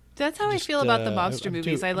 That's how I feel about the monster I'm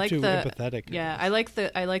movies. I like too the empathetic. yeah, I like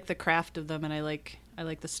the craft of them, and I like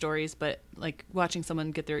the stories. But like watching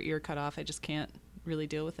someone get their ear cut off, I just can't really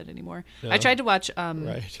deal with it anymore. No. I tried to watch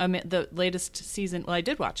Right. the latest season. Well, I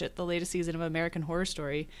did watch it, the latest season of American Horror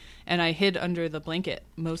Story, and I hid under the blanket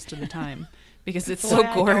most of the time because it's so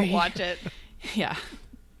Why I gory. don't watch it. Yeah.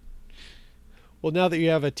 Well, now that you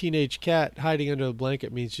have a teenage cat hiding under the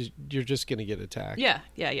blanket means you're just going to get attacked. Yeah.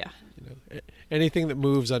 You know, anything that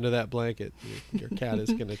moves under that blanket, your cat is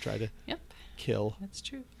going to try to Yep. kill. That's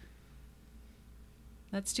true.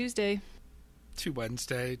 That's Tuesday. To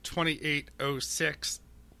Wednesday, 2806,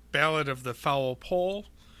 Ballad of the Foul Pole.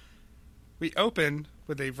 We open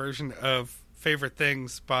with a version of Favorite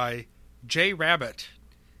Things by J Rabbit,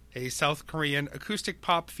 a South Korean acoustic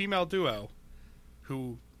pop female duo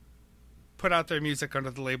who put out their music under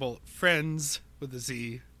the label Friends with a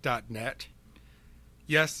Z.net.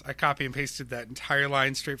 Yes, I copy and pasted that entire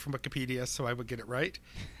line straight from Wikipedia so I would get it right.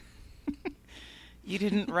 You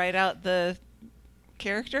didn't write out the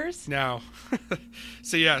characters? No.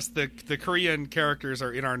 So yes, the Korean characters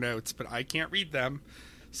are in our notes, but I can't read them.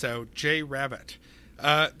 So J Rabbit.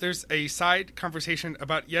 There's a side conversation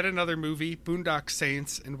about yet another movie, Boondock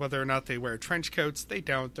Saints, and whether or not they wear trench coats. They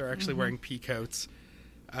don't. They're actually wearing pea coats.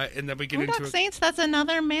 And then we get Boondock into Saints, that's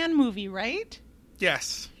another man movie, right?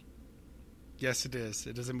 Yes. Yes, it is.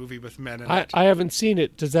 It is a movie with men in I it. haven't seen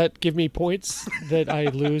it. Does that give me points that I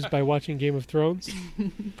lose by watching Game of Thrones? You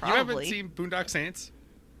haven't Probably. seen Boondock Saints?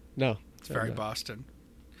 No. It's very Boston.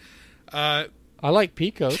 I like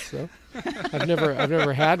peacoats, though. I've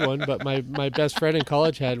never had one, but my best friend in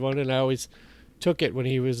college had one, and I always took it when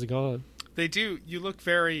he was gone. They do. You look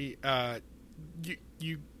very...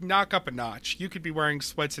 You knock up a notch. You could be wearing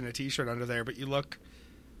sweats and a t-shirt under there, but you look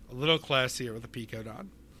a little classier with a peacoat on.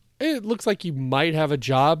 It looks like you might have a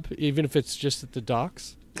job, even if it's just at the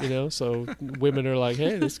docks, you know? So women are like,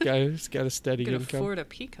 hey, this guy's got a steady Could income. afford a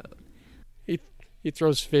peacoat. He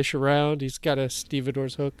throws fish around. He's got a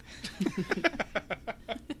stevedore's hook.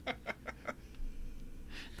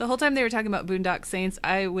 The whole time they were talking about Boondock Saints,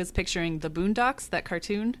 I was picturing the Boondocks, that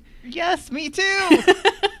cartoon. Yes, me too.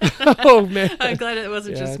 Oh, man. I'm glad it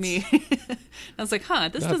wasn't Yeah, just me. I was like, this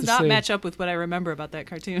not does the not same. match up with what I remember about that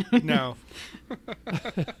cartoon. No.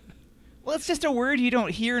 Well, it's just a word you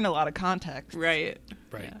don't hear in a lot of context. Right.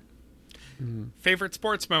 Right. Yeah. Favorite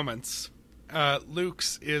sports moments.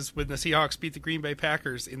 Luke's is when the Seahawks beat the Green Bay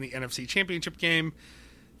Packers in the NFC Championship game.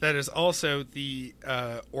 That is also the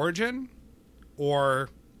origin, or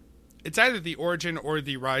it's either the origin or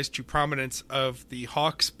the rise to prominence of the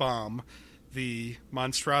Hawks bomb, the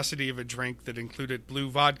monstrosity of a drink that included blue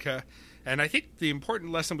vodka. And I think the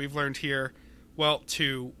important lesson we've learned here, well,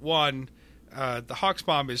 one, the Hawks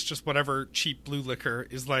bomb is just whatever cheap blue liquor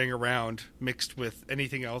is laying around mixed with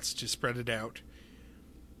anything else to spread it out.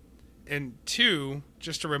 And two,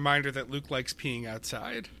 just a reminder that Luke likes peeing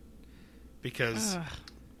outside. Because No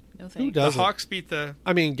Who thanks. the doesn't? Hawks beat the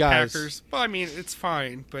I mean, guys. Packers. Well, I mean, it's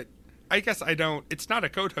fine, but I guess I don't. It's not a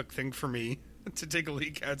coat hook thing for me to take a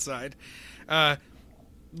leak outside.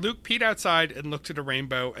 Luke peed outside and looked at a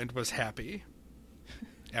rainbow and was happy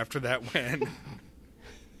after that win.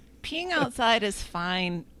 Peeing outside is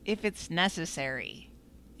fine if it's necessary,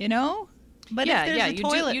 you know? But if there's a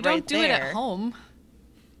toilet you don't right do it there, at home.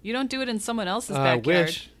 You don't do it in someone else's I backyard.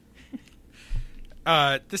 wish.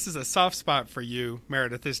 This is a soft spot for you,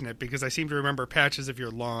 Meredith, isn't it? Because I seem to remember patches of your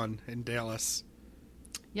lawn in Dallas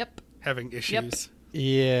Yep. having issues.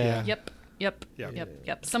 Yeah.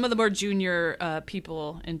 Yep. Some of the more junior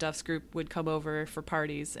people in Duff's group would come over for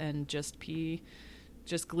parties and just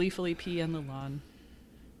gleefully pee on the lawn.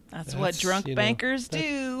 that's what drunk you know, bankers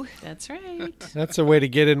do. That's right. That's a way to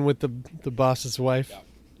get in with the boss's wife.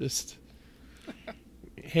 Just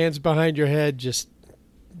hands behind your head, just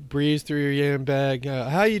breeze through your yam bag.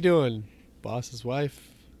 How you doing, boss's wife?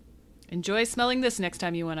 Enjoy smelling this next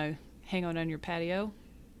time you want to hang out on your patio.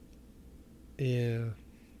 Yeah.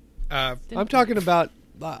 Didn't I'm talking about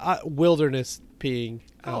wilderness peeing.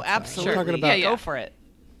 Oh, outside. absolutely. I'm talking about Yeah. Go for it.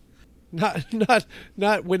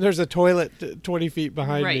 not when there's a toilet 20 feet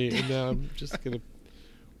behind Right. me, and now I'm just gonna.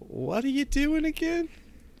 What are you doing again?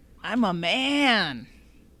 I'm a man.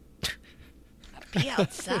 Be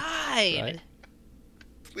outside. Right.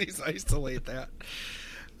 Please isolate that.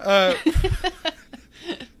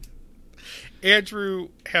 Andrew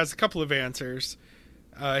has a couple of answers.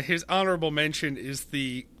 His honorable mention is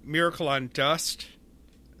the Miracle on Dust.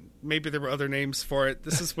 Maybe there were other names for it.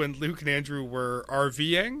 This is when Luke and Andrew were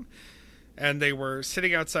RVing, and they were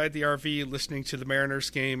sitting outside the RV listening to the Mariners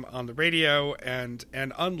game on the radio, and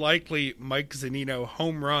an unlikely Mike Zunino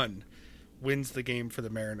home run wins the game for the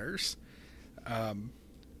Mariners.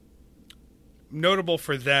 Notable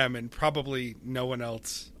for them, and probably no one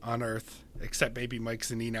else on Earth except maybe Mike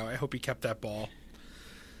Zunino. I hope he kept that ball.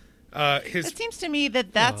 It seems to me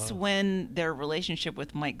that that's when their relationship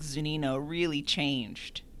with Mike Zunino really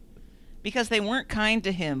changed. Because they weren't kind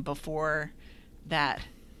to him before that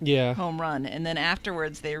Yeah. home run. And then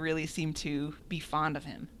afterwards, they really seemed to be fond of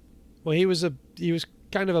him. Well, he was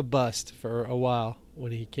kind of a bust for a while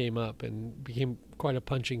when he came up and became quite a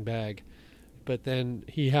punching bag. But then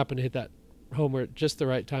he happened to hit that homer at just the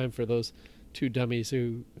right time for those two dummies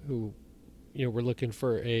who were looking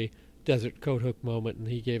for a desert coat hook moment, and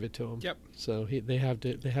he gave it to them. Yep. So they have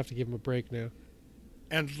to give him a break now.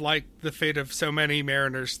 And like the fate of so many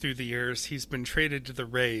Mariners through the years, he's been traded to the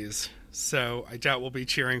Rays so I doubt we'll be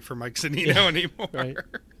cheering for Mike Zunino anymore.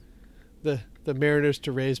 Right. The Mariners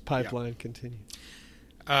to Rays pipeline continues.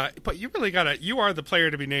 But you really you are the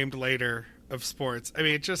player to be named later of sports. I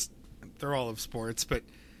mean, they're all of sports, but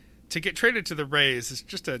to get traded to the Rays is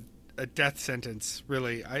just a death sentence,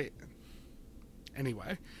 really.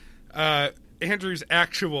 Anyway, Andrew's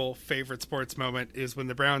actual favorite sports moment is when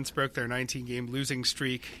the Browns broke their 19-game losing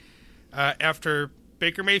streak after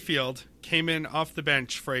Baker Mayfield came in off the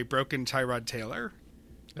bench for a broken Tyrod Taylor.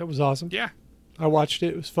 That was awesome. Yeah. I watched it.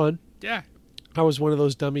 It was fun. Yeah. I was one of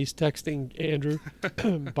those dummies texting Andrew,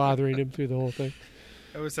 bothering him through the whole thing.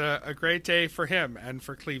 It was a great day for him and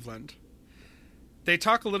for Cleveland. They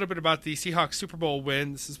talk a little bit about the Seahawks Super Bowl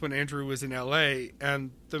win. This is when Andrew was in L.A.,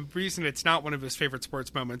 and the reason it's not one of his favorite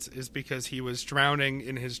sports moments is because he was drowning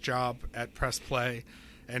in his job at Press Play,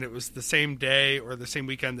 and it was the same day or the same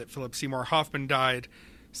weekend that Philip Seymour Hoffman died,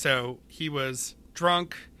 so he was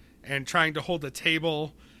drunk and trying to hold a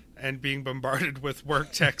table and being bombarded with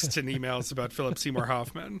work texts and emails about Philip Seymour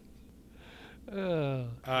Hoffman.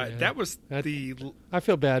 That was I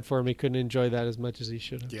feel bad for him. He couldn't enjoy that as much as he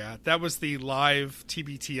should have. Yeah, that was the live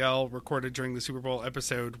TBTL recorded during the Super Bowl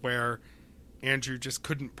episode where Andrew just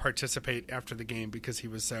couldn't participate after the game because he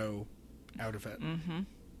was so out of it. Mm-hmm.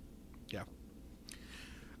 Yeah.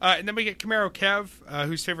 And then we get Camaro Kev,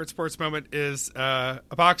 whose favorite sports moment is a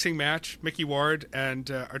boxing match, Mickey Ward and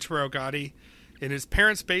Arturo Gatti in his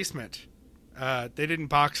parents' basement. They didn't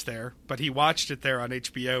box there, but he watched it there on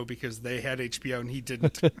HBO because they had HBO and he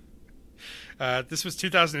didn't. This was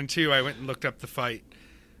 2002. I went and looked up the fight.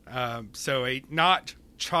 So a not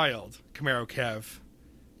child Camaro Kev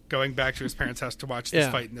going back to his parents' house to watch this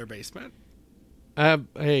fight in their basement.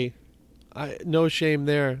 Hey, no shame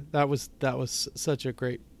there. That was such a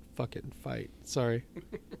great fucking fight. Sorry.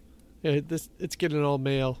 It's getting all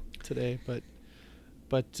male today, but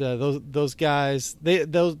those guys,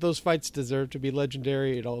 those fights deserve to be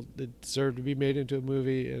legendary. It deserved to be made into a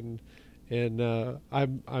movie, and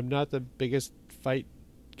I'm not the biggest fight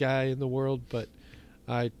guy in the world, but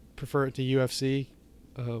I prefer it to UFC.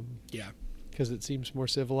 Because it seems more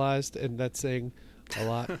civilized, and that's saying a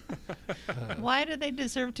lot. Why do they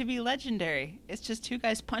deserve to be legendary? It's just two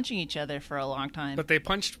guys punching each other for a long time. But they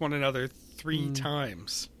punched one another 3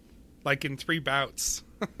 times, like in 3 bouts.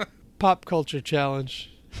 Pop culture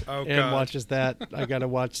challenge. Oh, and God. watches that. I gotta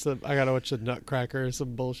watch the Nutcracker or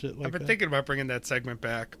some bullshit like that. I've been thinking about bringing that segment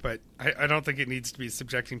back, but I don't think it needs to be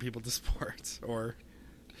subjecting people to sports or.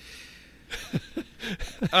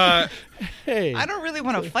 Hey, I don't really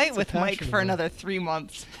want to fight with Mike passion for of mine. another 3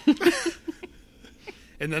 months.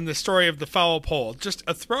 And then the story of the foul pole, just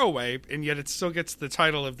a throwaway, and yet it still gets the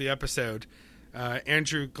title of the episode.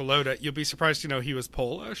 Andrew Galota. You'll be surprised to know he was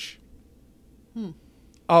Polish.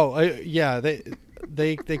 Oh, yeah.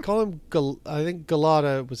 They call him. I think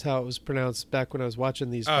Galata was how it was pronounced back when I was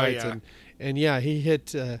watching these fights, and yeah, he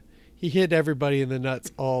hit everybody in the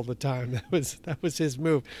nuts all the time. That was his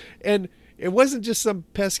move, and it wasn't just some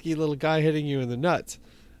pesky little guy hitting you in the nuts.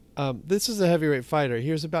 This is a heavyweight fighter.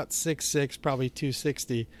 He was about 6'6", probably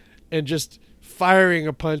 260, and just firing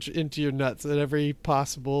a punch into your nuts at every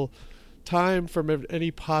possible time from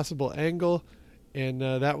any possible angle, and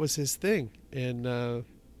that was his thing. And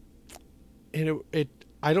it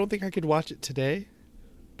I don't think I could watch it today,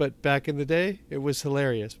 but back in the day it was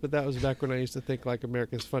hilarious. But that was back when I used to think like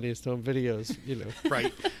America's Funniest Home Videos,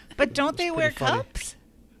 Right. But don't they wear funny. cups?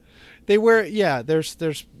 They wear, yeah. There's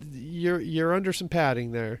you're under some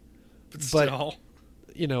padding there, But still.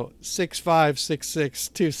 6'5",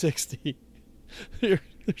 6'6", 260.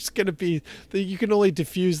 There's going to be you can only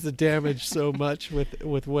diffuse the damage so much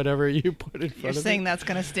with whatever you put in front You're of it. saying that's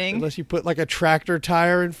going to sting? Unless you put like a tractor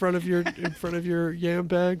tire in front of your yam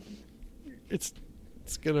bag, it's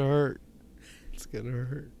gonna hurt. It's gonna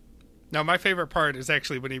hurt. Now, my favorite part is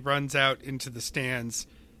actually when he runs out into the stands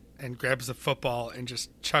and grabs a football and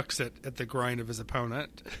just chucks it at the groin of his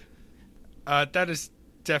opponent. That is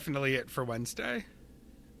definitely it for Wednesday.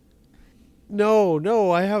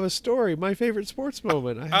 No, I have a story. My favorite sports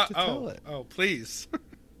moment. I have to tell it. Oh, please.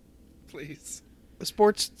 Please.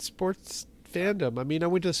 Sports fandom. I mean, I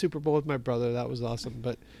went to the Super Bowl with my brother. That was awesome.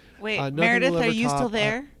 But Wait, nothing Meredith, will are ever you top- still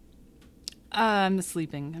there? I'm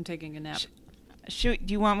sleeping. I'm taking a nap. Shoot,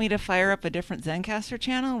 do you want me to fire up a different Zencaster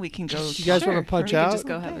channel? We can go. You guys wanna punch Or we out? could just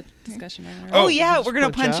go have a discussion. Right Oh, Oh, yeah, just we're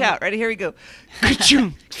going to punch punch out? out. Right, here we go.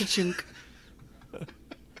 Ka-chunk. Ka-chunk.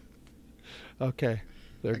 Okay,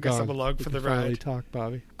 they're I guess gone. I'm along We for can the finally ride. talk,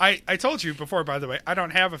 Bobby. I told you before, by the way, I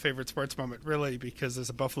don't have a favorite sports moment, really, because as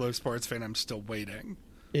a Buffalo sports fan, I'm still waiting.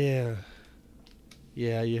 Yeah,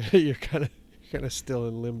 you're kind kind of still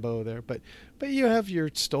in limbo there. But you have your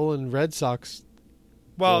stolen Red Sox.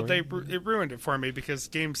 Well, story. it ruined it for me because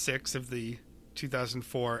Game 6 of the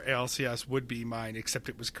 2004 ALCS would be mine, except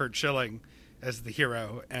it was Curt Schilling as the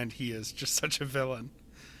hero, and he is just such a villain.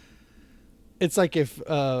 It's like if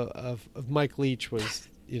Mike Leach was,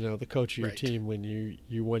 the coach of your Right. team when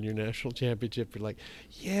you won your national championship. You're like,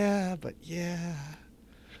 yeah, but yeah.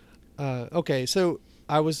 Okay, so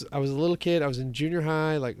I was a little kid. I was in junior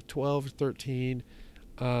high, like 12 or 13.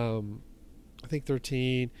 I think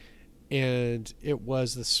 13. And it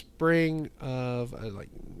was the spring of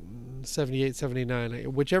 78,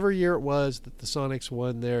 79. Whichever year it was that the Sonics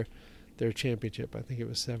won their championship. I think it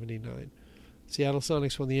was 79. Seattle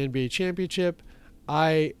Sonics won the NBA championship.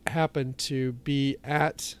 I happened to be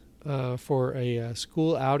at for a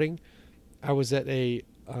school outing. I was at a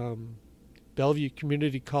Bellevue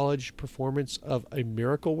Community College performance of A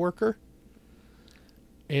Miracle Worker,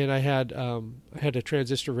 and I had a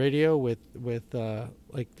transistor radio with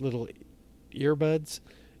like little earbuds,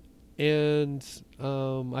 and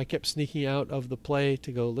I kept sneaking out of the play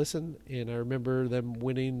to go listen. And I remember them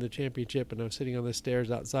winning the championship, and I was sitting on the stairs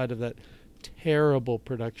outside of that terrible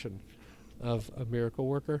production of A Miracle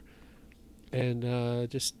Worker, and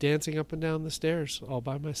just dancing up and down the stairs all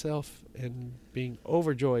by myself and being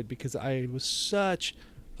overjoyed because I was such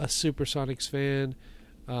a Supersonics fan.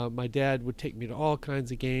 My dad would take me to all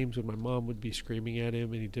kinds of games when my mom would be screaming at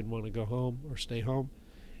him and he didn't want to go home or stay home,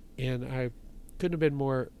 and I couldn't have been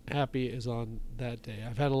more happy as on that day.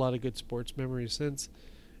 I've had a lot of good sports memories since,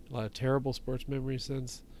 a lot of terrible sports memories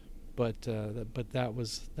since, but that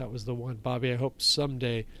was the one. Bobby, I hope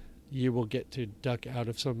someday you will get to duck out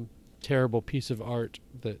of some terrible piece of art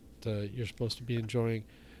that you're supposed to be enjoying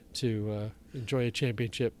to enjoy a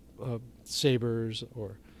championship, Sabres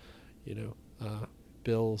or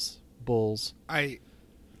Bills, Bulls.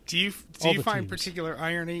 Do you All the find teams. particular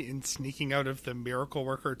irony in sneaking out of the Miracle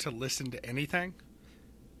Worker to listen to anything?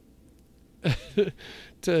 I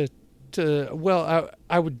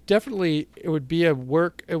would definitely, it would be a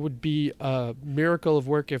miracle of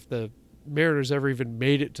work if the Mariners ever even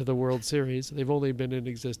made it to the World Series. They've only been in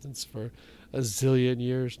existence for a zillion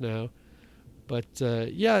years now, but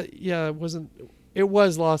it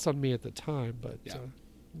was lost on me at the time, but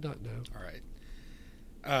not now. All right.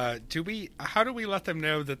 How do we let them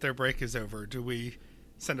know that their break is over? Do we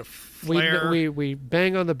send a flare? We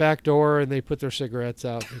bang on the back door and they put their cigarettes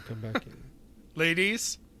out and come back in.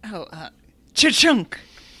 Ladies? Oh, cha-chunk.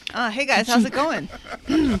 Hey guys, how's it going?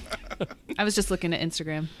 I was just looking at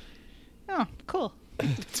Instagram. Oh, cool.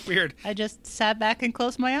 It's weird. I just sat back and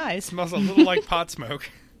closed my eyes. Smells a little like pot smoke.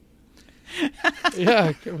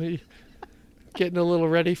 Yeah, getting a little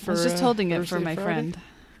ready for. I was just holding it for Thursday, my Friday? friend.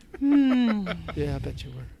 Yeah, I bet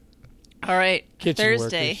you were. All right, Kitchen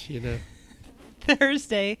Thursday. workers,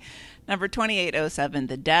 Thursday, number 2807,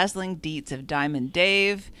 The Dazzling Deets of Diamond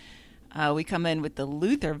Dave. We come in with the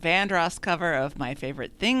Luther Vandross cover of My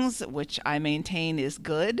Favorite Things, which I maintain is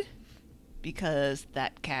good because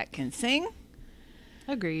that cat can sing.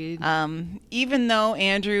 Agreed. Even though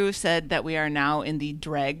Andrew said that we are now in the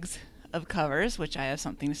dregs of covers, which I have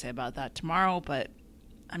something to say about that tomorrow, but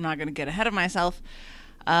I'm not going to get ahead of myself.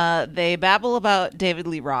 They babble about David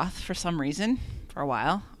Lee Roth for some reason, for a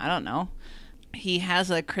while. I don't know. He has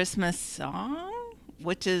a Christmas song,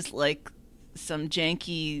 which is like some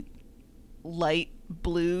janky light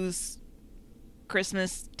blues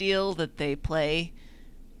Christmas deal that they play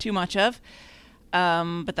too much of.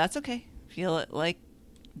 But that's okay. Feel it like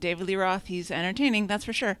David Lee Roth, he's entertaining, that's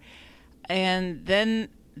for sure. And then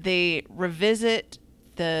they revisit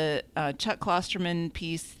the Chuck Klosterman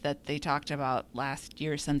piece that they talked about last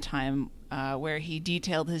year sometime, where he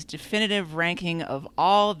detailed his definitive ranking of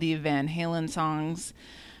all the Van Halen songs.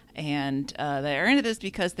 And they're into this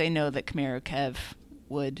because they know that Khmer Kev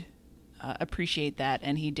would appreciate that,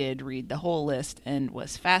 and he did read the whole list and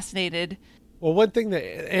was fascinated. Well, one thing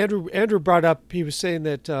that Andrew brought up, he was saying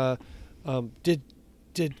that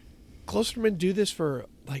did Klosterman do this for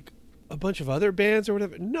like a bunch of other bands or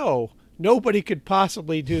whatever? No, nobody could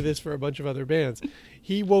possibly do this for a bunch of other bands.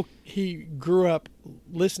 He grew up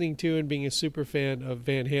listening to and being a super fan of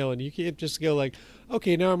Van Halen. You can't just go like,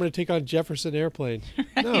 okay, now I'm going to take on Jefferson Airplane.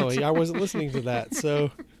 Right. No, I wasn't listening to that.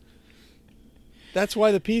 So that's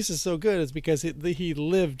why the piece is so good, is because he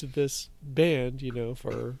lived this band,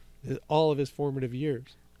 for all of his formative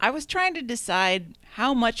years. I was trying to decide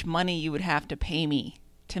how much money you would have to pay me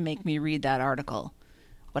to make me read that article.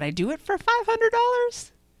 Would I do it for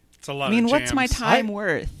 $500? It's a lot. I mean, of what's my jams. time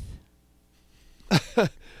worth?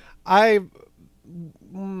 I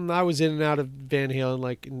was in and out of Van Halen,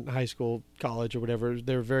 like in high school, college, or whatever.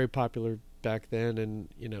 They were very popular back then, and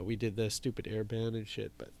we did the stupid Air Band and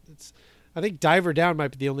shit. But I think Diver Down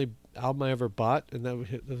might be the only album I ever bought, and that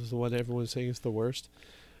was the one everyone's saying is the worst.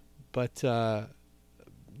 But Van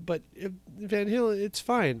Halen, it's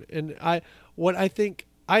fine. And I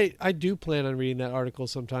do plan on reading that article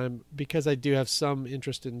sometime because I do have some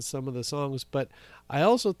interest in some of the songs. But I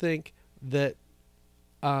also think that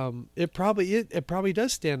it probably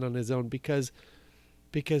does stand on its own because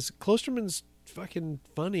Klosterman's fucking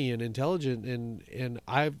funny and intelligent, and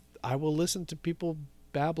I will listen to people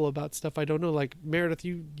babble about stuff I don't know. Like Meredith,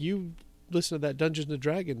 you listen to that Dungeons and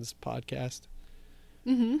Dragons podcast,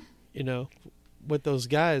 with those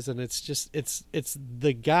guys, and it's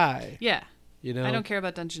the guy. Yeah. I don't care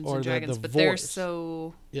about Dungeons and Dragons, but they're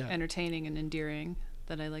so entertaining and endearing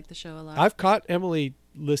that I like the show a lot. I've caught Emily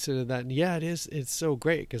listening to that, and it's so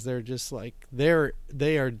great because they're just like they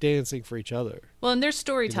are dancing for each other. Well, and their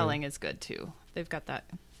storytelling is good too. They've got that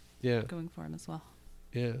going for them as well.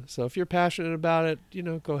 Yeah, so if you're passionate about it,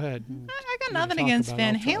 go ahead. I got nothing against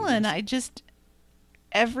Van Halen.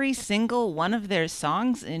 Every single one of their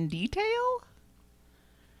songs in detail.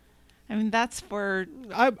 I mean, that's for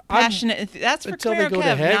passionate. That's for until Claire they go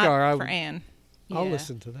Kev, to Hagar, not for Anne. I'll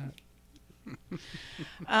listen to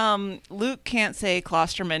that. Luke can't say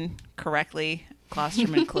Klosterman correctly.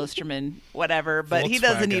 Klosterman, whatever. But he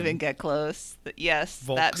doesn't even get close. Yes,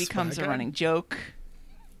 that becomes a running joke.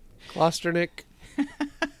 Klosternick.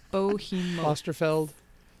 Bohemo. Klosterfeld.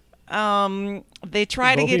 They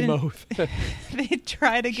try to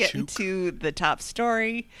get Shoop. into the top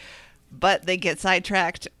story, but they get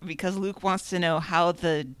sidetracked because Luke wants to know how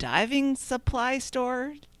the diving supply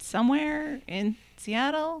store somewhere in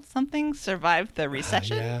Seattle survived the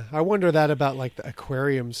recession. Yeah, I wonder that about like the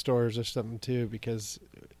aquarium stores or something too, because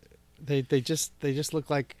they just look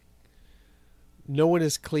like no one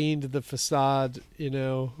has cleaned the facade,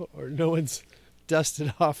 or no one's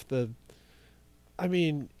dusted off the. I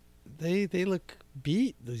mean, they look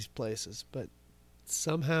beat, these places, but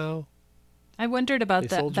somehow. I wondered about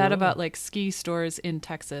that about like ski stores in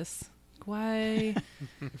Texas. Why?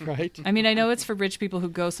 Right. I mean, I know it's for rich people who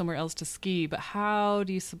go somewhere else to ski, but how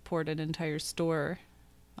do you support an entire store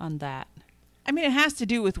on that? I mean, it has to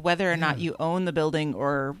do with whether or not you own the building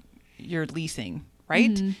or you're leasing,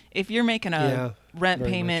 right? Mm-hmm. If you're making a rent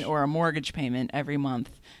payment or a mortgage payment every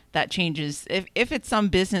month, that changes. If it's some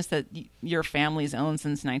business that your family's owned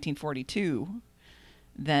since 1942,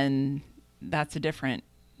 then that's a different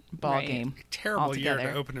ball game. Terrible altogether.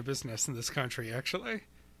 year to open a business in this country, actually.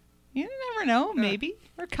 You never know. Maybe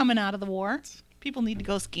we're coming out of the war. People need to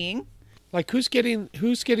go skiing. Like who's getting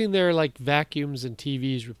their like vacuums and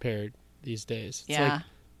TVs repaired these days? It's like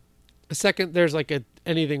the second there's like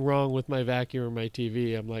anything wrong with my vacuum or my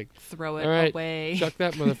TV, I'm like, throw it all right, away. Chuck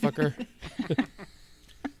that motherfucker.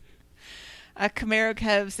 Camaro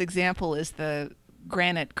Kev's example is the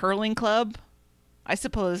Granite Curling Club. I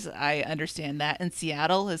suppose I understand that. In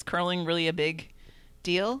Seattle, is curling really a big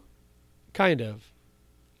deal? Kind of.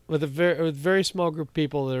 With a very small group of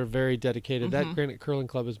people that are very dedicated. Mm-hmm. That Granite Curling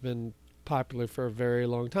Club has been popular for a very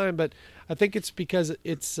long time, but I think it's because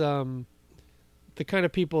it's the kind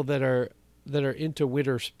of people that are into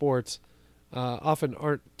winter sports often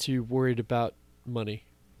aren't too worried about money.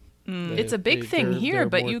 It's a big thing here, they're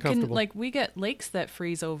but more you can comfortable. we get lakes that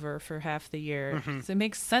freeze over for half the year. So it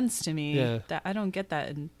makes sense to me that I don't get that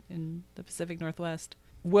in the Pacific Northwest.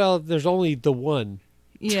 Well, there's only the one.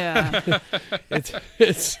 Yeah.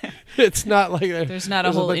 It's not like There's not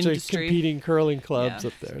a whole bunch industry. of competing curling clubs Yeah.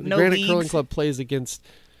 up there. The No Granite leagues? Curling Club plays against.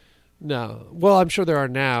 No, well, I'm sure there are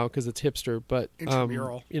now because it's hipster, but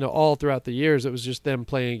Intramural. all throughout the years it was just them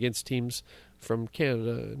playing against teams from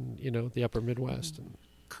Canada and the Upper Midwest. And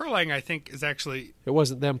Curling, I think, is actually... it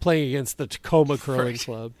wasn't them playing against the Tacoma Curling Right.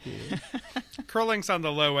 Club. Curling's on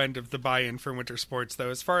the low end of the buy-in for winter sports, though.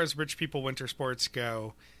 As far as rich people winter sports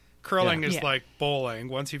go, curling is like bowling.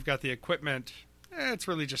 Once you've got the equipment, it's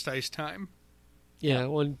really just ice time. Yeah,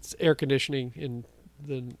 well, it's air conditioning in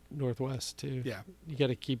the Northwest too. Yeah. You got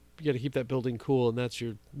to keep that building cool, and that's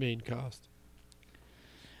your main cost.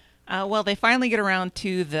 Well, they finally get around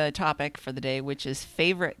to the topic for the day, which is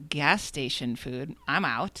favorite gas station food. I'm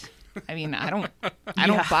out. I mean, I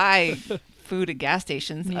don't buy food at gas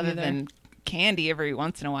stations Me other neither. than candy every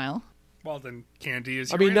once in a while. Well, then candy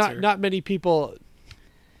is I your mean, answer. not many people,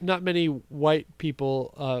 not many white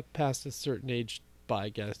people past a certain age buy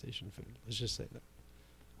gas station food. Let's just say that.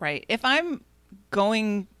 Right. If I'm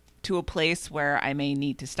going to a place where I may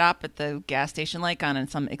need to stop at the gas station, like on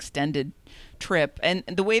some extended trip, and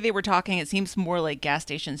the way they were talking, it seems more like gas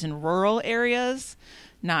stations in rural areas,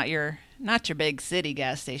 not your not your big city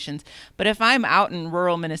gas stations. But if I'm out in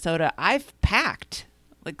rural Minnesota, I've packed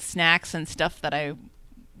like snacks and stuff that I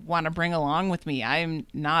want to bring along with me. I'm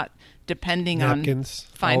not depending napkins.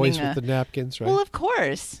 on finding Always with the napkins, right? Well, of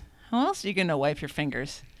course. How else are you going to wipe your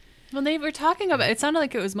fingers? Well, they were talking about, it sounded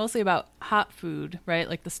like it was mostly about hot food, right?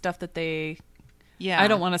 Like the stuff that they, Yeah. I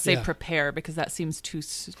don't want to say Yeah. prepare because that seems too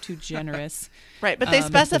generous. Right, but they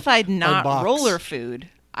specified not unbox. roller food.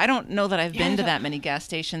 I don't know that I've been to that many gas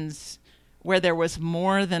stations where there was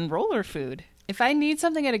more than roller food. If I need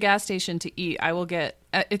something at a gas station to eat, I will get,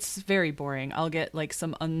 it's very boring. I'll get like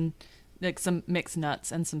some mixed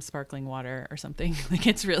nuts and some sparkling water or something. Like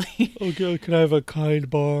it's really, Okay, can I have a kind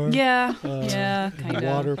bar? yeah, And kind of.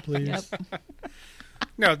 water, please. Yep.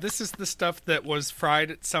 No, this is the stuff that was fried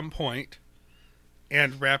at some point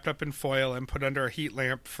and wrapped up in foil and put under a heat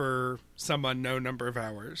lamp for some unknown number of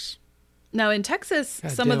hours. Now in Texas,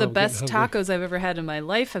 God some damn, of the I'm best getting hungry. tacos I've ever had in my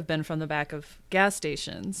life have been from the back of gas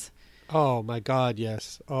stations. Oh my God,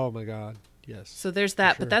 yes. Oh my God, yes. So there's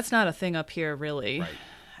that, sure. but that's not a thing up here really. Right.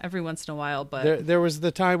 Every once in a while, but There was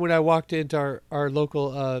the time when I walked into our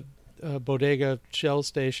local bodega Shell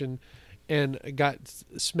station and got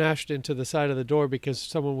smashed into the side of the door because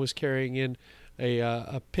someone was carrying in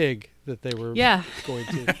a pig that they were yeah. going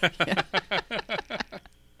to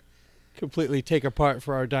completely take apart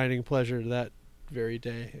for our dining pleasure that very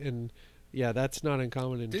day. And yeah, that's not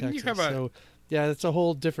uncommon in Didn't you Texas. have So yeah, it's a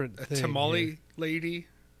whole different A thing. tamale here. lady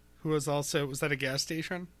who was that a gas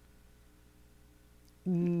station?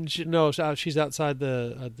 She's outside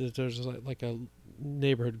there's like a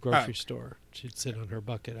neighborhood grocery store. She'd sit on her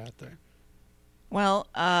bucket out there. Well,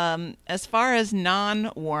 as far as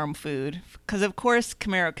non-warm food, because of course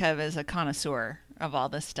Camaro Kev is a connoisseur of all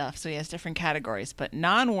this stuff, so he has different categories. But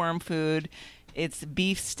non-warm food, it's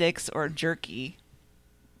beef sticks or jerky.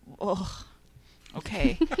 Oh,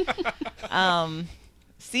 okay.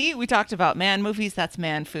 See, we talked about man movies. That's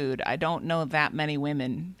man food. I don't know that many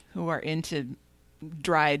women who are into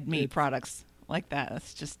dried meat products like that.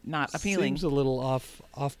 That's just not appealing. Seems a little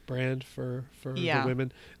off brand for Yeah. the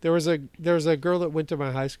women. There was a girl that went to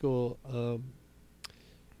my high school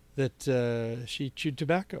that she chewed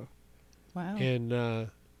tobacco, Wow.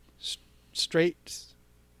 and straight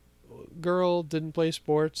girl, didn't play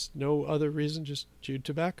sports, no other reason, just chewed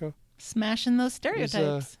tobacco. Smashing those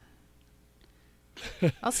stereotypes.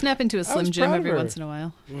 I'll snap into a was Slim Jim proud of every her. once in a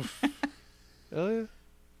while. Oh yeah.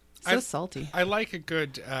 So salty. I like a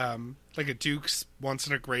good, like a Duke's once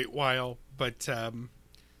in a great while, but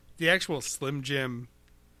the actual Slim Jim,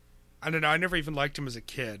 I don't know. I never even liked him as a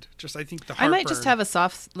kid. Just I think the I heartburn. might just have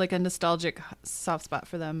a nostalgic soft spot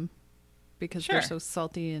for them because they're Sure. so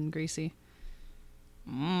salty and greasy.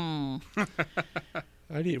 Mm.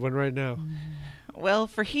 I'd eat one right now. Well,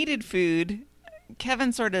 for heated food,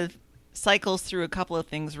 Kevin sort of cycles through a couple of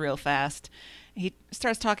things real fast. He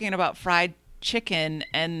starts talking about fried chicken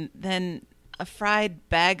and then a fried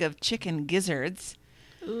bag of chicken gizzards.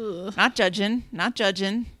 Ugh. Not judging.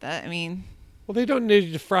 That, I mean, Well, they don't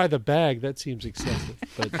need to fry the bag. That seems excessive.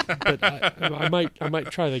 But I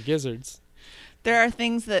might try the gizzards. there are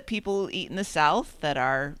things that people eat in the South that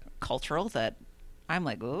are cultural that I'm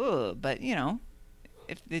like, oh, but you know,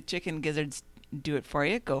 if the chicken gizzards do it for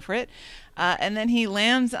you, go for it. And then he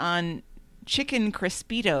lands on chicken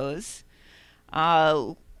Crispitos.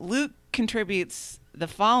 Luke contributes the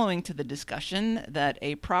following to the discussion, that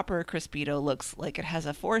a proper Crispito looks like it has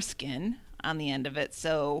a foreskin on the end of it.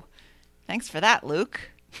 So thanks for that, Luke.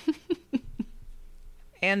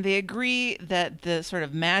 And they agree that the sort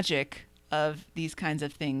of magic of these kinds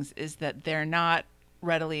of things is that they're not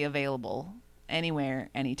readily available anywhere,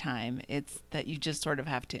 anytime. It's that you just sort of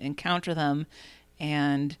have to encounter them,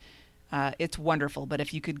 and it's wonderful. But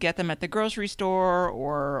if you could get them at the grocery store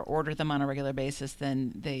or order them on a regular basis,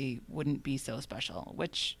 then they wouldn't be so special,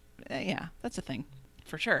 which, yeah, that's a thing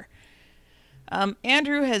for sure.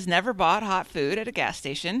 Andrew has never bought hot food at a gas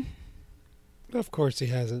station. Of course he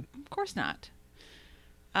hasn't. Of course not.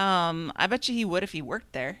 I bet you he would if he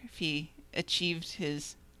worked there, if he achieved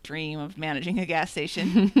his dream of managing a gas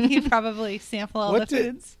station. He'd probably sample all What the did-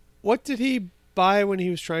 foods. What did he buy when he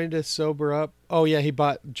was trying to sober up? Oh yeah, he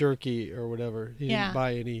bought jerky or whatever. He Yeah. didn't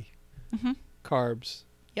buy any Mhm. carbs.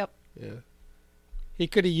 Yep. Yeah. He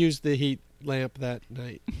could have used the heat lamp that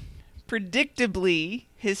night. Predictably,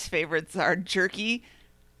 his favorites are jerky,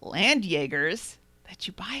 Landjagers that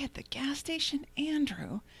you buy at the gas station,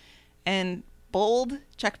 Andrew, and bold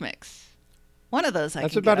Chex Mix. One of those I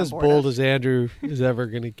That's can about get on as board bold of. as Andrew is ever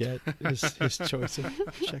going to get. His choice of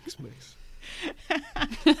Chex Mix.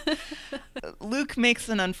 Luke makes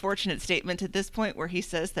an unfortunate statement at this point where he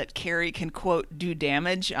says that Carrie can, quote, do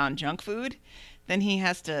damage on junk food. Then he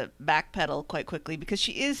has to backpedal quite quickly because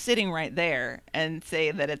she is sitting right there and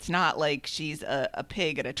say that it's not like she's a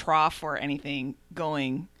pig at a trough or anything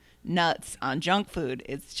going nuts on junk food.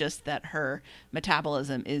 It's just that her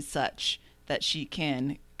metabolism is such that she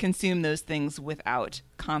can consume those things without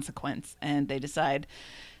consequence. And they decide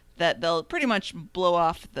that they'll pretty much blow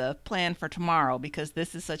off the plan for tomorrow because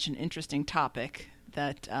this is such an interesting topic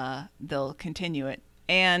that they'll continue it.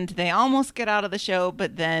 And they almost get out of the show,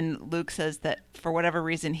 but then Luke says that for whatever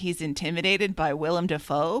reason he's intimidated by Willem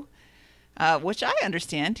Dafoe, which I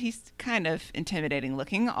understand. He's kind of intimidating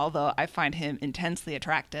looking, although I find him intensely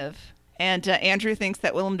attractive. And Andrew thinks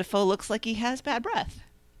that Willem Dafoe looks like he has bad breath.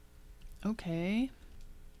 Okay.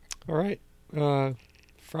 All right.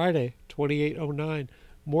 Friday, 2809.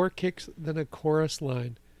 More kicks than a chorus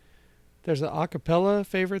line. There's an a cappella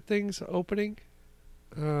favorite things opening.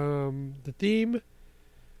 The theme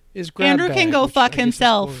is grab Andrew bag, can go which fuck I guess is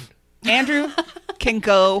himself. porn. Andrew can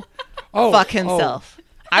go fuck himself.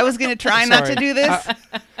 I was going to try not to Sorry. do this,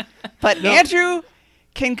 but No. Andrew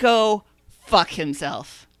can go fuck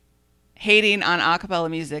himself. Hating on a cappella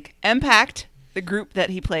music. Impact, the group that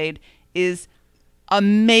he played, is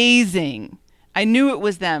amazing. I knew it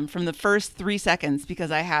was them from the first 3 seconds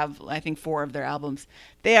because I have, I think, 4 of their albums.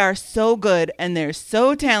 They are so good and they're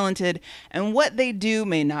so talented, and what they do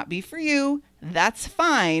may not be for you. That's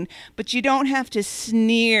fine, but you don't have to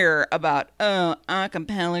sneer about, a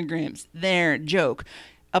cappella groups. They're a joke.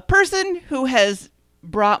 A person who has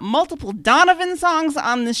brought multiple Donovan songs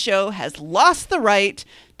on this show has lost the right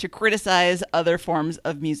to criticize other forms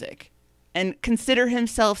of music and consider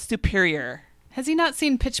himself superior. Has he not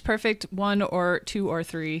seen Pitch Perfect 1 or 2 or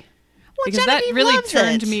 3? Well, Because that Genevieve really loves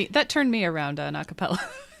turned it. me around on acapella.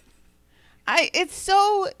 It's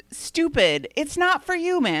so stupid. It's not for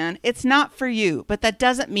you, man. It's not for you. But that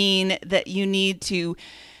doesn't mean that you need to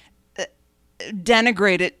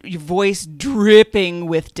denigrate it, your voice dripping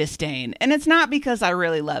with disdain. And it's not because I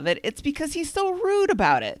really love it. It's because he's so rude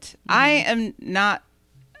about it. I'm not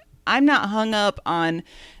hung up on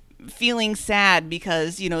feeling sad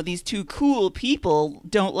because, these two cool people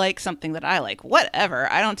don't like something that I like.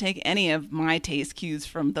 Whatever. I don't take any of my taste cues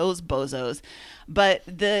from those bozos. But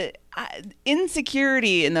the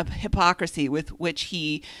insecurity and the hypocrisy with which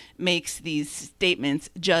he makes these statements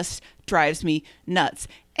just drives me nuts.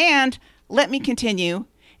 And let me continue.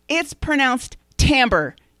 It's pronounced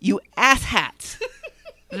timbre, you asshats.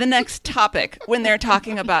 The next topic when they're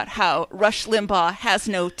talking about how Rush Limbaugh has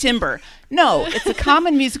no timbre. No, it's a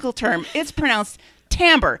common musical term. It's pronounced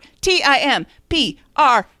timbre. Timbre.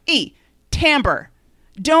 Timbre.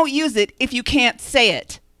 Don't use it if you can't say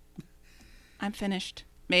it. I'm finished.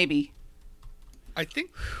 Maybe. I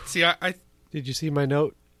think. See, I Did you see my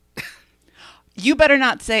note? You better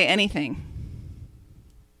not say anything.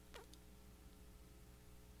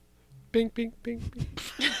 Bing, bing, bing, bing.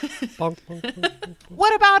 Bonk, bonk, bonk, bonk, bonk.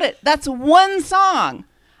 What about it? That's one song.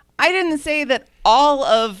 I didn't say that all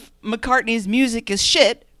of McCartney's music is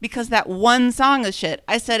shit because that one song is shit.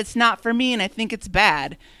 I said it's not for me and I think it's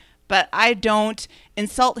bad. But I don't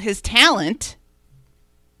insult his talent.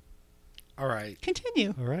 all right.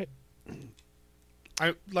 Continue. All right.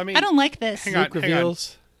 I don't like this. Hang on. Luke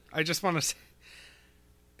reveals. I just want to say,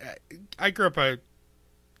 I grew up a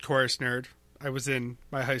chorus nerd. I was in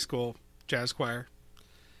my high school jazz choir.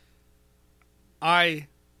 I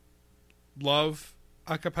love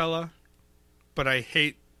a cappella, but I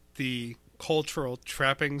hate the cultural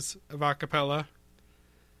trappings of a cappella.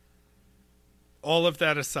 All of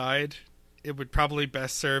that aside, it would probably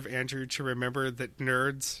best serve Andrew to remember that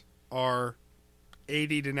nerds are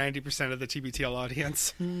 80 to 90% of the TBTL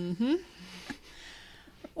audience.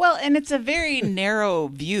 Well, and it's a very narrow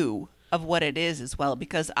view of what it is as well,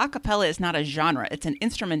 because a cappella is not a genre. It's an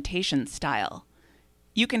instrumentation style.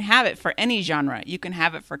 You can have it for any genre. You can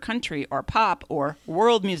have it for country or pop or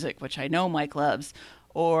world music, which I know Mike loves,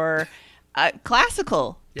 or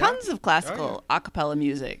classical. Yeah. Tons of classical a cappella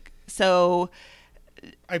music. So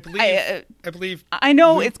I believe I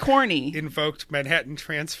know Luke it's corny. invoked Manhattan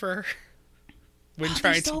Transfer when Oh,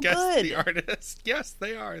 trying they're so to guess good. the artist. Yes,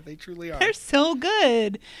 they are. They truly are. They're so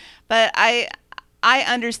good. But I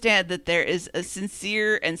understand that there is a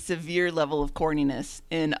sincere and severe level of corniness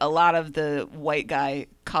in a lot of the white guy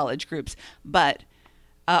college groups. But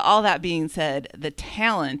all that being said, the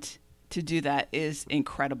talent to do that is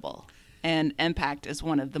incredible. And Impact is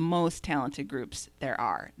one of the most talented groups there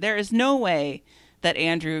are. There is no way that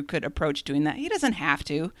Andrew could approach doing that. He doesn't have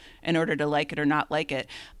to in order to like it or not like it.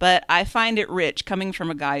 But I find it rich coming from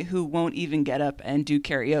a guy who won't even get up and do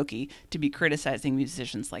karaoke to be criticizing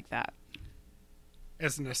musicians like that.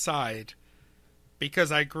 As an aside,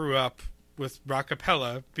 because I grew up with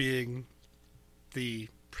Rockapella being the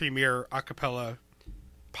premier a cappella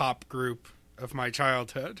pop group of my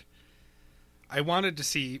childhood, I wanted to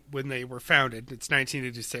see when they were founded. It's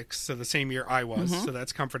 1986, so the same year I was, so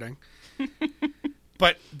that's comforting.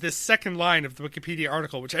 But this second line of the Wikipedia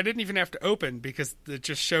article, which I didn't even have to open because it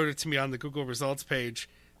just showed it to me on the Google results page,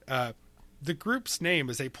 the group's name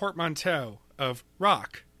is a portmanteau of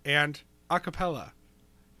rock and a cappella.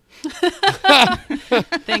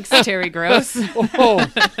 Thanks, Terry Gross. Oh,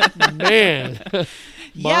 man.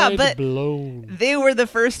 Yeah, Mind but blown. they were the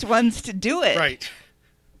first ones to do it. Right.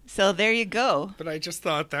 So there you go. But I just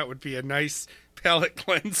thought that would be a nice palate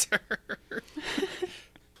cleanser.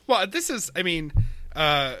 Well, this is, I mean,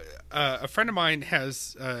 a friend of mine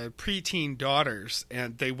has preteen daughters,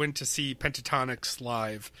 and they went to see Pentatonix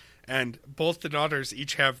live, and both the daughters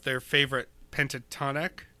each have their favorite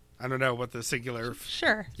pentatonic. I don't know what the singular...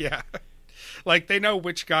 Sure. Yeah. Like, they know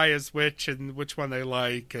which guy is which and which one they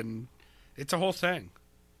like, and it's a whole thing.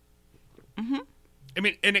 Mm-hmm. I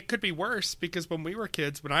mean, and it could be worse, because when we were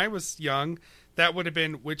kids, when I was young, that would have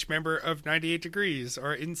been which member of 98 Degrees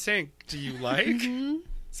or NSYNC do you like? Mm-hmm.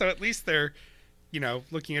 So at least they're,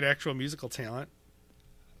 looking at actual musical talent.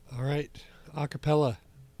 All right, acapella.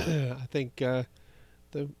 I think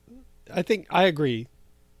I agree.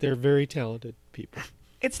 They're very talented people.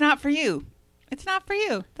 It's not for you. It's not for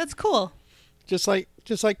you. That's cool. Just like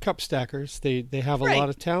cup stackers, they have a Right. lot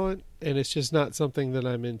of talent, and it's just not something that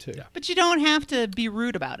I'm into. Yeah. But you don't have to be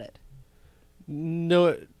rude about it.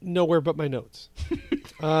 No, nowhere but my notes.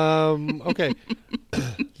 Okay.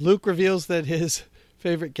 Luke reveals that his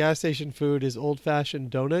favorite gas station food is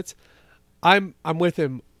old-fashioned donuts. I'm with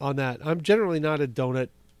him on that. I'm generally not a donut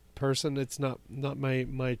person. It's not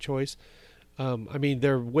my choice. I mean,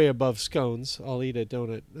 they're way above scones. I'll eat a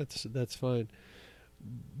donut. That's fine.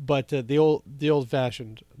 But the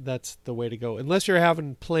old-fashioned, that's the way to go. Unless you're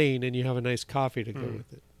having plain and you have a nice coffee to go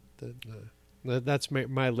with it. That's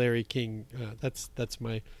my Larry King. That's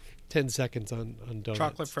my 10 seconds on donuts.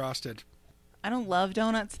 Chocolate frosted. I don't love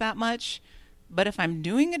donuts that much, but if I'm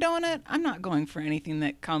doing a donut, I'm not going for anything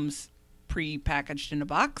that comes pre-packaged in a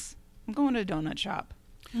box. I'm going to a donut shop.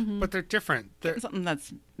 But they're different. They're Something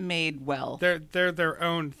that's made well. they're their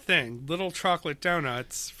own thing. Little chocolate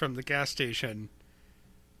donuts from the gas station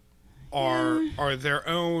are their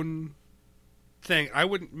own thing. I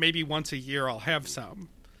wouldn't, maybe once a year I'll have some,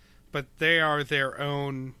 but they are their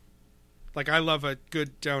own. Like, I love a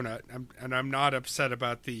good donut, and I'm not upset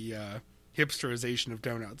about the hipsterization of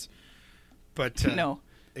donuts. But No.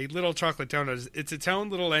 a little chocolate donut it's its own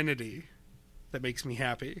little entity that makes me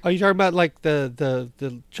happy. Are you talking about like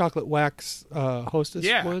the chocolate wax Hostess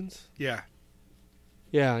Yeah. ones? Yeah.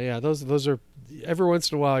 Yeah. Those are every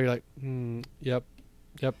once in a while you're like, yep,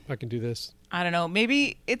 I can do this. I don't know.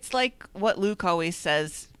 Maybe it's like what Luke always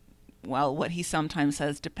says. Well, what he sometimes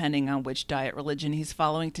says, depending on which diet religion he's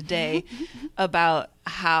following today, about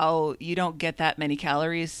how you don't get that many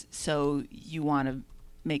calories, so you want to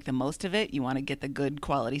make the most of it. You want to get the good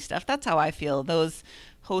quality stuff. That's how I feel. Those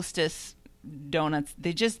Hostess donuts,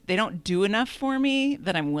 they don't do enough for me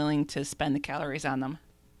that I'm willing to spend the calories on them.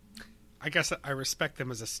 I guess I respect them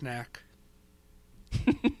as a snack.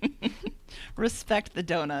 Respect the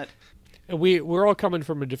donut. And we're all coming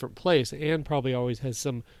from a different place. Anne probably always has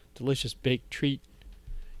some delicious baked treat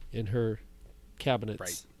in her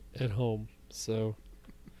cabinets at home. So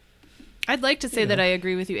I'd like to say that I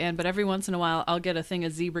agree with you, Anne, but every once in a while I'll get a thing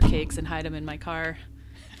of zebra cakes and hide them in my car.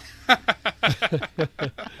 yeah,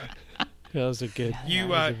 those are good. You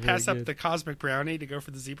Those are pass very up good. the cosmic brownie to go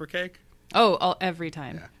for the zebra cake? Oh, every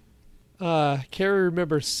time. Yeah. Carrie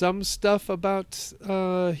remembers some stuff about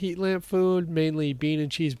heat lamp food, mainly bean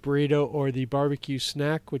and cheese burrito or the barbecue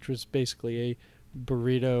snack, which was basically a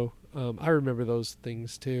burrito. I remember those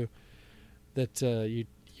things too, that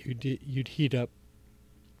you'd heat up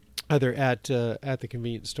either at the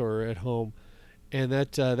convenience store or at home, and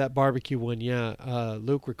that barbecue one,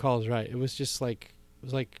 Luke recalls right. It was like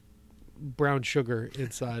brown sugar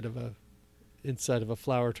inside of a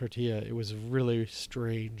flour tortilla. It was really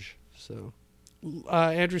strange. So,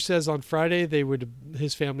 Andrew says on Friday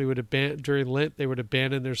his family would during Lent they would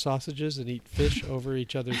abandon their sausages and eat fish over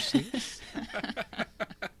each other's sinks.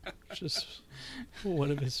 Just one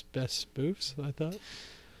of his best spoofs, I thought.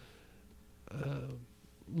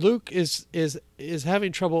 Luke is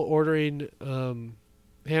having trouble ordering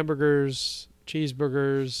hamburgers,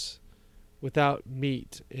 cheeseburgers, without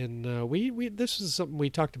meat. And we this is something we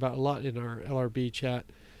talked about a lot in our LRB chat.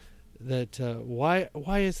 That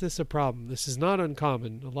why is this a problem? This is not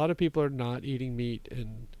uncommon. A lot of people are not eating meat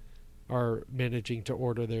and are managing to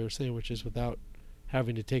order their sandwiches without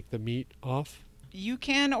having to take the meat off. You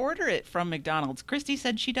can order it from McDonald's. Christy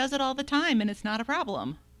said she does it all the time, and it's not a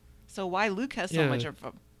problem. So why Luke has so much of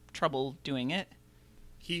trouble doing it?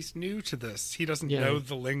 He's new to this. He doesn't Yeah. know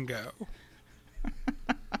the lingo.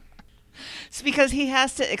 It's because he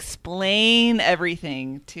has to explain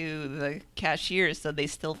everything to the cashiers so they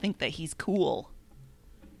still think that he's cool.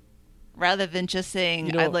 Rather than just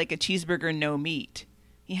saying, I'd like a cheeseburger, no meat.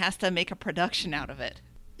 He has to make a production out of it.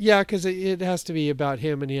 Yeah, because it has to be about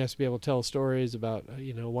him, and he has to be able to tell stories about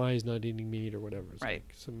why he's not eating meat or whatever. It's Right.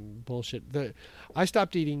 like some bullshit. I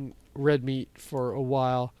stopped eating red meat for a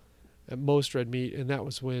while, most red meat, and that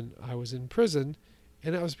was when I was in prison,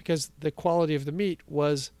 and that was because the quality of the meat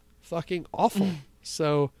was fucking awful.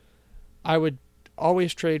 So I would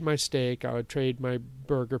always trade my steak. I would trade my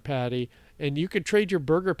burger patty, and you could trade your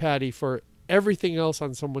burger patty for everything else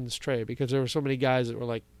on someone's tray because there were so many guys that were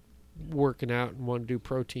like working out and want to do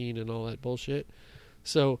protein and all that bullshit.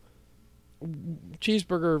 So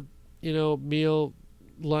cheeseburger, meal,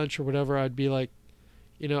 lunch or whatever, I'd be like,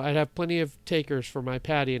 I'd have plenty of takers for my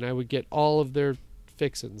patty and I would get all of their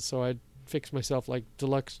fixins. So I'd fix myself like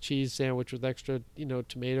deluxe cheese sandwich with extra,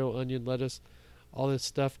 tomato, onion, lettuce, all this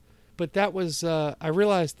stuff. But that was, I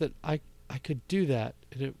realized that I could do that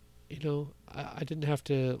and it, I didn't have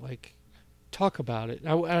to like talk about it.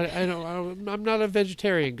 I'm not a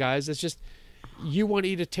vegetarian, guys. It's just you want to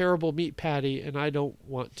eat a terrible meat patty and I don't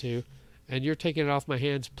want to, and you're taking it off my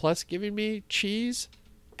hands plus giving me cheese.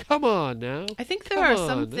 Come on now. I think there are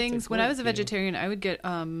some things. When I was a vegetarian, I would get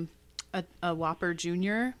a Whopper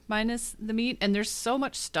Junior minus the meat, and there's so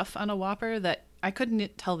much stuff on a Whopper that I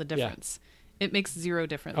couldn't tell the difference. It makes zero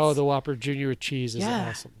difference. Oh, the Whopper Junior with cheese is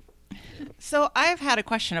awesome. So I've had a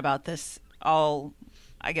question about this all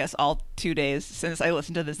 2 days since I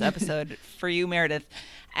listened to this episode. For you, Meredith,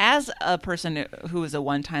 as a person who is a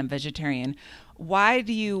one-time vegetarian, why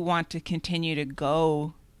do you want to continue to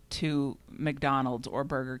go to McDonald's or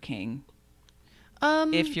Burger King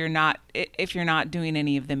if you're not doing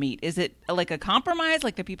any of the meat? Is it like a compromise?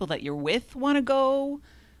 Like the people that you're with want to go?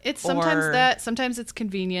 It's sometimes sometimes it's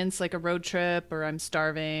convenience, like a road trip, or I'm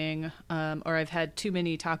starving, or I've had too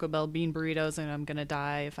many Taco Bell bean burritos and I'm gonna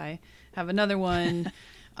die if I have another one.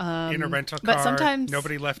 In a rental car, but sometimes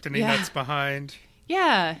nobody left any nuts behind.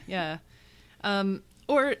 Yeah.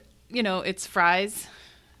 Or it's fries.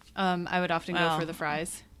 I would often go for the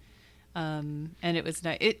fries, and it was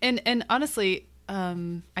nice. And honestly,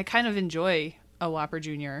 I kind of enjoy a Whopper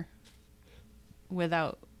Junior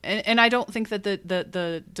without. And I don't think that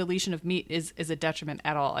the deletion of meat is a detriment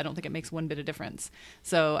at all. I don't think it makes one bit of difference.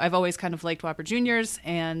 So I've always kind of liked Whopper Juniors,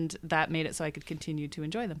 and that made it so I could continue to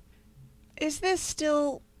enjoy them. Is this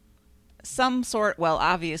still some sort, well,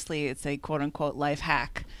 obviously it's a quote-unquote life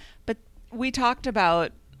hack, but we talked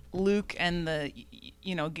about Luke and the,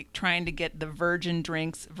 trying to get the virgin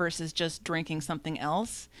drinks versus just drinking something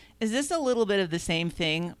else. Is this a little bit of the same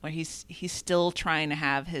thing where he's still trying to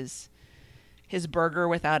have his burger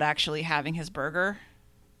without actually having his burger?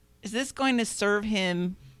 Is this going to serve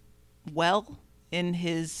him well in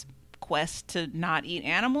his quest to not eat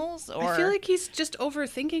animals? Or I feel like he's just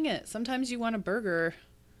overthinking it. Sometimes you want a burger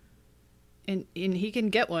and he can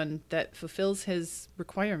get one that fulfills his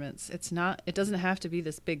requirements. It doesn't have to be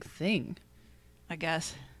this big thing. I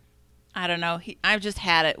guess. I don't know. I've just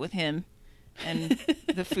had it with him and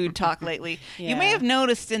the food talk lately. Yeah. You may have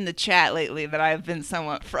noticed in the chat lately that I've been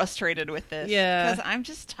somewhat frustrated with this. Yeah. Because I'm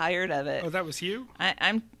just tired of it. Oh, that was you?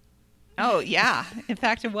 Oh, yeah. In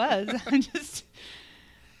fact, it was.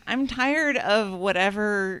 I'm tired of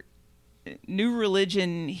whatever new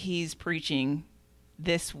religion he's preaching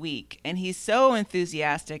this week. And he's so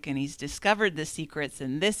enthusiastic and he's discovered the secrets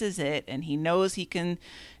and this is it. And he knows he can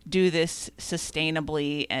do this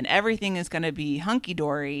sustainably and everything is going to be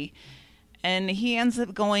hunky-dory. And he ends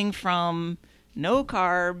up going from no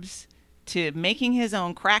carbs to making his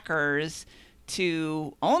own crackers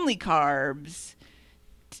to only carbs.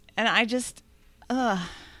 And I just,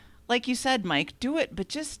 like you said, Mike, do it, but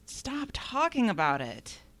just stop talking about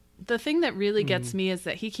it. The thing that really gets me is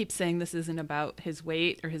that he keeps saying this isn't about his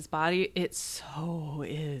weight or his body. It so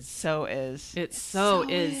is. So is. It so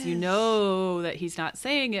is. You know that he's not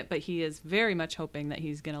saying it, but he is very much hoping that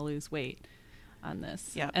he's going to lose weight on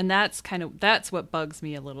this. Yeah. And that's what bugs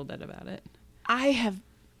me a little bit about it. I have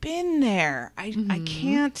been there. I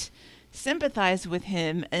can't sympathize with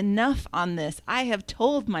him enough on this. I have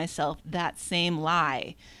told myself that same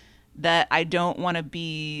lie that I don't want to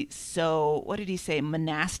be so, what did he say,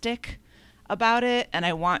 monastic about it. And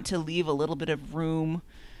I want to leave a little bit of room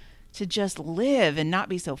to just live and not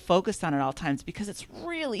be so focused on it all times, because it's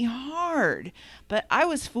really hard. But I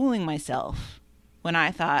was fooling myself when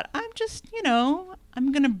I thought, I'm just,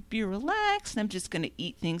 I'm going to be relaxed and I'm just going to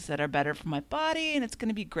eat things that are better for my body and it's going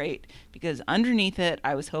to be great. Because underneath it,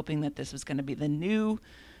 I was hoping that this was going to be the new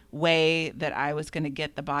way that I was going to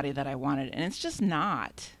get the body that I wanted. And it's just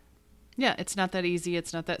not. Yeah, it's not that easy.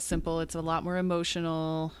 It's not that simple. It's a lot more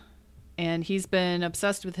emotional. And he's been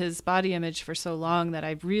obsessed with his body image for so long that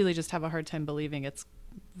I really just have a hard time believing it's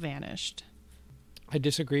vanished. I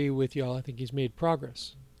disagree with y'all. I think he's made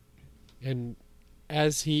progress. And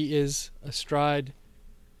as he is astride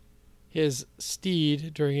his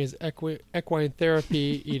steed during his equine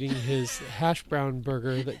therapy, eating his hash brown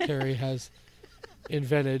burger that Carrie has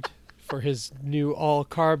invented for his new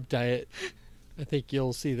all-carb diet, I think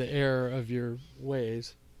you'll see the error of your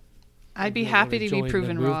ways. I'd be happy to be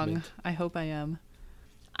proven wrong. I hope I am.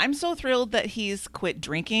 I'm so thrilled that he's quit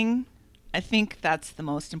drinking. I think that's the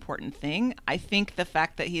most important thing. I think the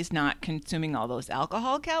fact that he's not consuming all those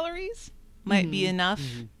alcohol calories might be enough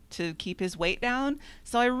to keep his weight down.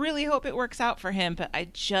 So I really hope it works out for him. But I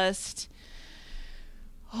just,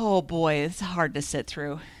 oh boy, it's hard to sit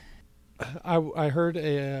through. I heard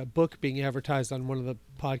a book being advertised on one of the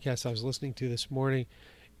podcasts I was listening to this morning,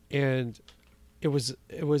 and it was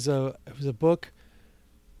a book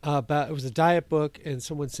about, it was a diet book, and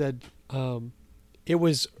someone said it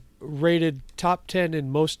was rated top 10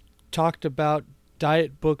 in most talked about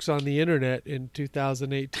diet books on the internet in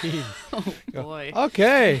 2018. Oh boy.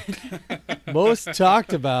 Okay. Most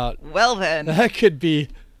talked about. Well then. That could be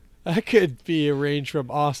a range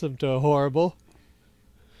from awesome to horrible.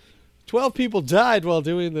 12 people died while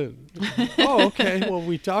doing the... Oh, okay. Well,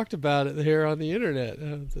 we talked about it here on the internet,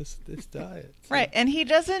 this diet. So. Right. And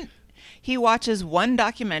he watches one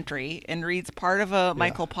documentary and reads part of a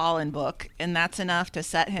Michael Pollan book, and that's enough to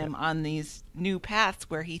set him on these new paths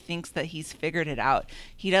where he thinks that he's figured it out.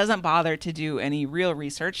 He doesn't bother to do any real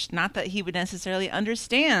research. Not that he would necessarily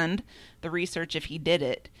understand the research if he did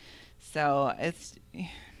it. So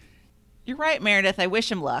you're right, Meredith. I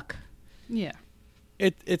wish him luck. Yeah.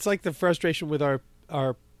 It's like the frustration with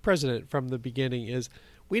our president from the beginning is,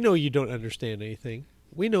 we know you don't understand anything.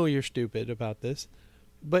 We know you're stupid about this.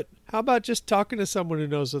 But how about just talking to someone who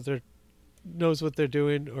knows what they're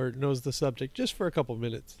doing or knows the subject just for a couple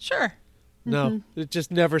minutes? Sure. No, it just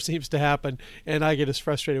never seems to happen. And I get as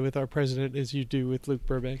frustrated with our president as you do with Luke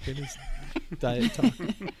Burbank and his diet talk.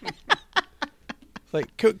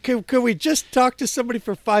 Like, could we just talk to somebody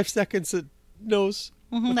for 5 seconds that knows?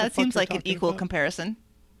 That seems like an equal comparison.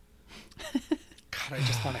 God, I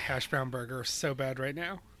just want a hash brown burger so bad right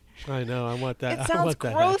now. I know. I want that. It sounds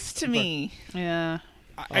gross to me. Yeah.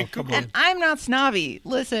 I Googled. And I'm not snobby.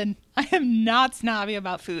 Listen, I am not snobby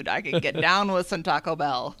about food. I can get down with some Taco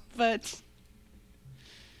Bell, but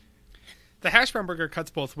The hash brown burger cuts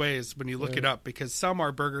both ways when you look it up, because some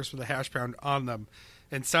are burgers with a hash brown on them,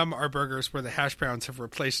 and some are burgers where the hash browns have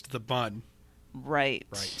replaced the bun. right.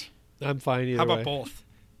 I'm fine either How way. about both?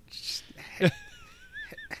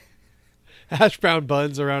 Hash brown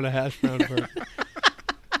buns around a hash brown burger.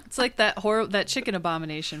 It's like that chicken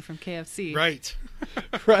abomination from KFC. Right.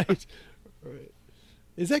 Right.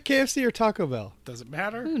 Is that KFC or Taco Bell? Doesn't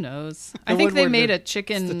matter. Who knows? The I think one they where made a it's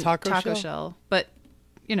chicken the taco shell? shell, but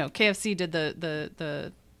KFC did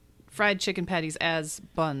the fried chicken patties as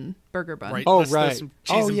burger bun. Right. Oh, Let's throw right. some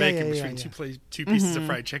cheese and yeah, bacon yeah, between yeah. two pieces of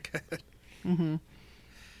fried chicken.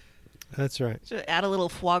 That's right. Should add a little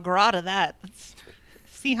foie gras to that. Let's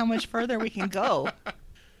see how much further we can go.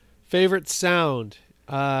 Favorite sound.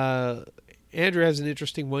 Andrew has an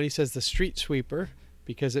interesting one. He says the street sweeper,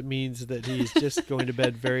 because it means that he's just going to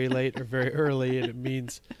bed very late or very early, and it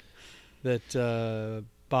means that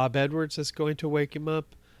Bob Edwards is going to wake him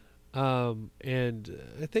up. And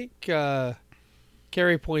I think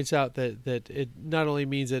Carrie points out that it not only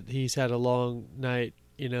means that he's had a long night,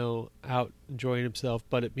 out enjoying himself,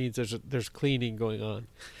 but it means there's cleaning going on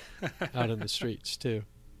out in the streets too.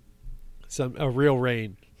 A real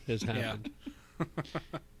rain has happened.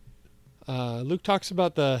 Luke talks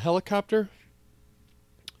about the helicopter.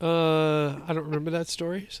 I don't remember that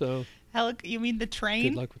story, so You mean the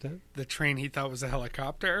train? good luck with that. The train he thought was a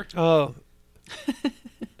helicopter. Oh,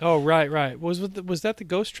 right. Was that the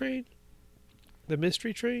ghost train? The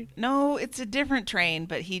mystery train? No, it's a different train,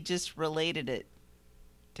 but he just related it.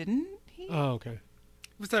 Didn't he? Oh, okay.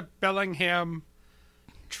 It was a Bellingham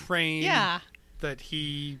train that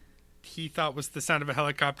he thought was the sound of a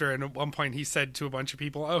helicopter, and at one point he said to a bunch of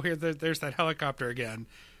people, "Oh, there's that helicopter again."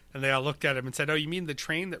 And they all looked at him and said, "Oh, you mean the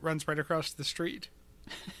train that runs right across the street?"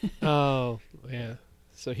 Oh, yeah.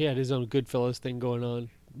 So he had his own Goodfellas thing going on.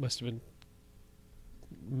 Must have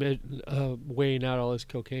been weighing out all his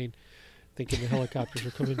cocaine, thinking the helicopters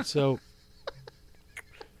were coming. So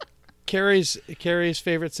Carrie's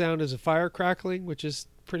favorite sound is a fire crackling, which is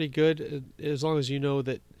pretty good, as long as you know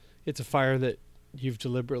that it's a fire that you've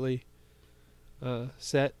deliberately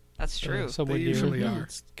set. That's true. Somewhere They near usually are.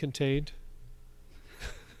 it's contained.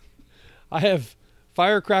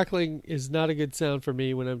 Fire crackling is not a good sound for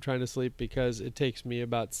me when I'm trying to sleep because it takes me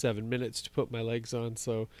about 7 minutes to put my legs on.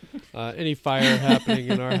 So any fire happening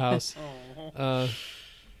in our house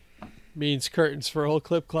means curtains for old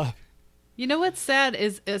Clip Clop. You know what's sad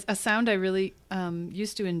is a sound I really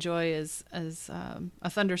used to enjoy is a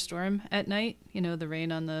thunderstorm at night. You know, the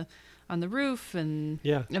rain on the roof, and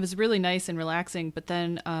Yeah. it was really nice and relaxing. But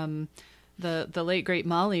then the late great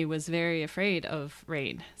Molly was very afraid of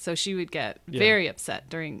rain, so she would get very upset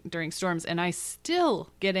during storms, and I still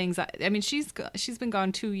get anxiety. I mean, she's been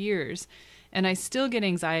gone 2 years, and I still get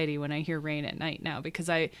anxiety when I hear rain at night now because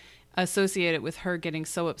I associate it with her getting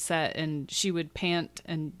so upset, and she would pant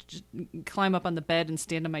and climb up on the bed and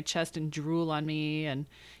stand on my chest and drool on me, and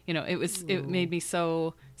it made me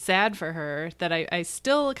so sad for her that I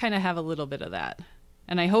still kind of have a little bit of that,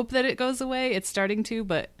 and I hope that it goes away. It's starting to,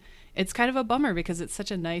 but it's kind of a bummer because it's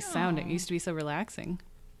such a nice sound. It used to be so relaxing.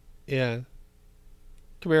 Yeah.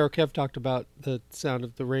 Camaro Kev talked about the sound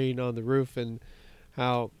of the rain on the roof and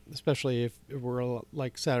how, especially if it were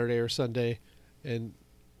like Saturday or Sunday and,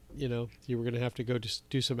 you were going to have to go just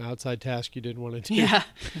do some outside task you didn't want to do. Yeah.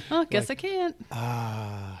 Oh, guess I can't.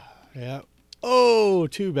 Yeah. Oh,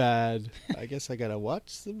 too bad. I guess I got to watch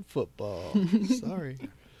some football. Sorry.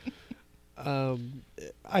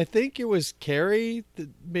 I think it was Carrie that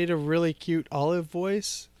made a really cute Olive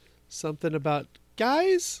voice. Something about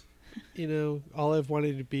guys, Olive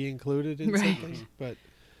wanted to be included in something, but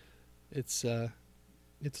it's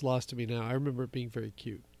lost to me now. I remember it being very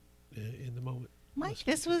cute in the moment. Mike,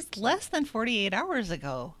 this was less than 48 hours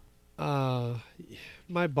ago.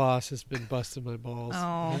 My boss has been busting my balls.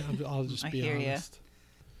 Oh, I'll just I be hear ya. honest.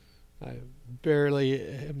 I barely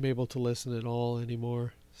am able to listen at all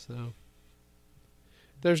anymore, so...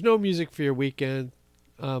 There's no music for your weekend.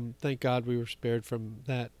 Thank God we were spared from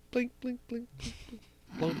that. Blink, blink, blink, blink,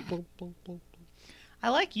 blink, blink, blink, blink, blink. I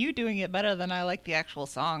like you doing it better than I like the actual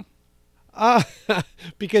song.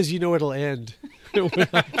 Because it'll end when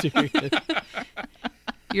I'm doing it.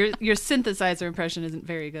 Your synthesizer impression isn't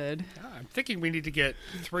very good. I'm thinking we need to get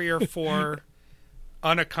 3 or 4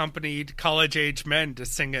 unaccompanied college-age men to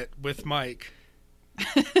sing it with Mike.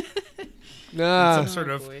 Some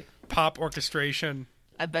sort of pop orchestration.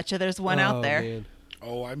 I bet you there's one out there. Man.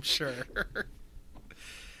 Oh, I'm sure.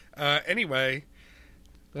 Anyway,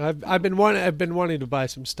 I've been wanting to buy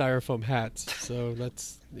some styrofoam hats, so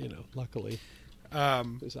that's luckily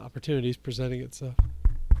there's opportunities presenting itself.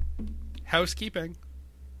 Housekeeping.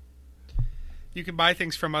 You can buy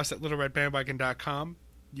things from us at littleredbandwagon.com.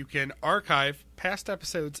 You can archive past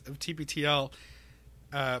episodes of TBTL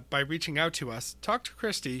by reaching out to us. Talk to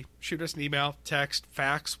Christy. Shoot us an email, text,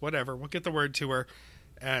 fax, whatever. We'll get the word to her,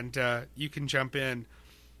 and you can jump in.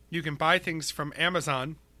 You can buy things from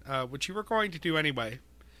Amazon, which you were going to do anyway,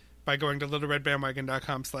 by going to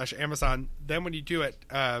littleredbandwagon.com/Amazon. Then when you do it,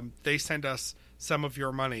 they send us some of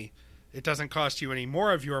your money. It doesn't cost you any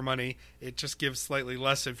more of your money. It just gives slightly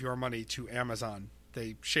less of your money to Amazon.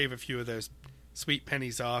 They shave a few of those sweet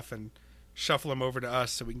pennies off and shuffle them over to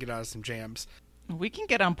us so we can get out of some jams. We can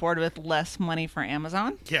get on board with less money for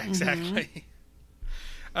Amazon. Yeah, exactly.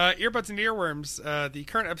 Earbuds and Earworms. The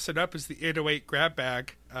current episode up is the 808 Grab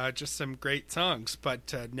Bag. Just some great songs.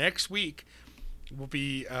 But next week will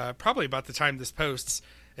be, probably about the time this posts,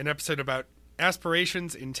 an episode about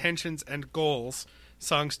aspirations, intentions, and goals.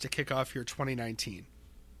 Songs to kick off your 2019.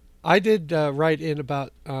 I did write in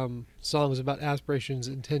about songs about aspirations,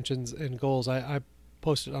 intentions, and goals. I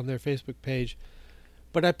posted on their Facebook page.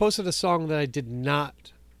 But I posted a song that I did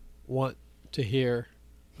not want to hear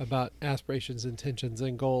about aspirations, intentions,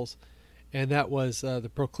 and goals. And that was the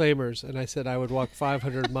Proclaimers. And I said I would walk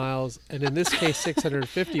 500 miles, and in this case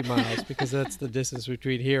 650 miles, because that's the distance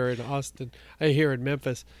between here and here in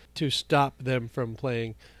Memphis, to stop them from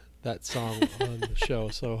playing that song on the show.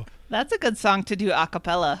 So That's a good song to do a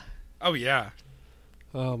cappella. Oh, yeah.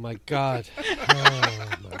 oh my God.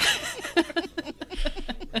 Oh my.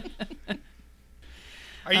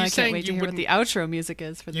 Are you I saying can't wait to you hear what wouldn't, the outro music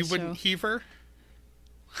is for this you show. wouldn't heaver?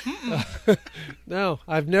 No,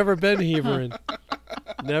 I've never been Hebron.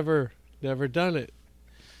 Never done it.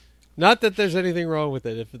 Not that there's anything wrong with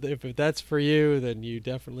it. If that's for you, then you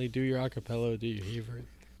definitely do your acapella, do your favorite.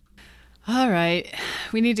 All right.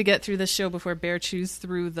 We need to get through this show before Bear chews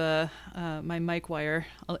through the my mic wire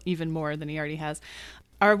even more than he already has.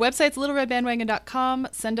 Our website's littleredbandwagon.com.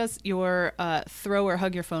 Send us your throw or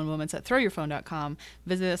hug your phone moments at throwyourphone.com.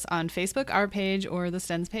 Visit us on Facebook, our page, or the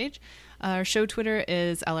Stens page. Our show Twitter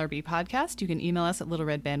is LRB Podcast. You can email us at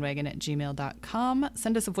littleredbandwagon@gmail.com.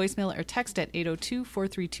 Send us a voicemail or text at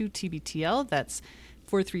 802-432-TBTL. That's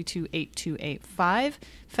 432-8285.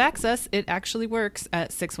 Fax us. It actually works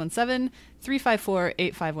at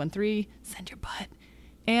 617-354-8513. Send your butt.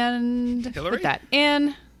 And Hillary? with that,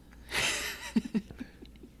 Anne,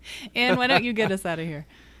 why don't you get us out of here?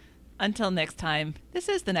 Until next time, this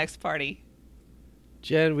is The Next Party.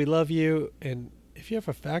 Jen, we love you. And if you have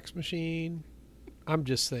a fax machine, I'm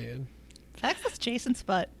just saying. Fax us Jason's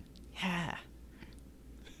butt. Yeah.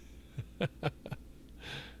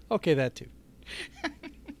 Okay, that too.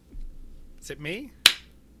 Is it me?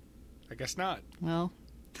 I guess not. Well,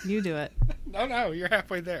 you do it. No, you're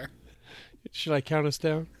halfway there. Should I count us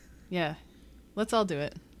down? Yeah. Let's all do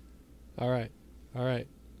it. All right.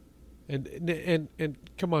 And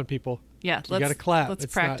come on, people. Yeah. You gotta clap. Let's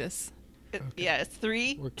It's not- practice. Okay. Yeah, it's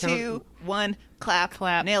 3, We're 2, 1, clap.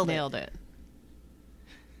 Clap. Nailed it.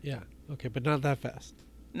 Yeah. Okay, but not that fast.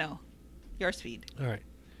 No, your speed. All right.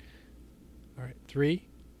 3,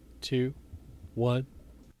 2, 1.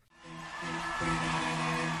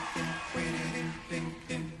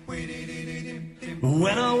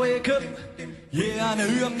 When I wake up, yeah, I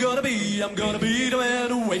know I'm gonna be the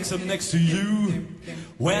man who wakes up next to you.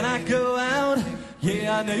 When I go out,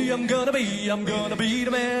 yeah, I know I'm gonna be the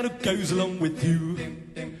man who goes along with you.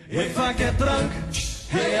 If I get drunk,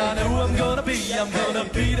 yeah, I know I'm gonna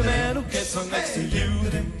be the man who gets on next to you.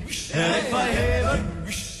 And if I have it,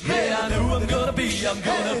 yeah, I know I'm gonna be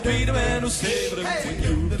the man who's saving it with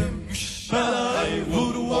you. But I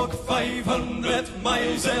would walk 500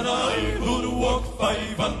 miles and I would walk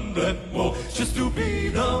 500 more just to be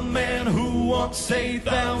the man who walks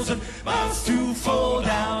 8,000 miles to fall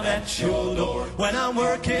down at your door. When I'm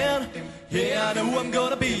working, yeah, I know I'm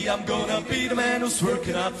gonna be the man who's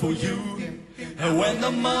working out for you. And when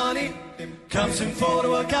the money comes in for the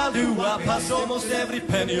work I'll pass almost every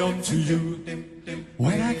penny on to you.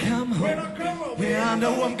 When I come home, yeah, I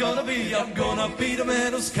know I'm gonna be the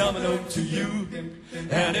man who's coming home to you.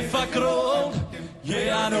 And if I grow old,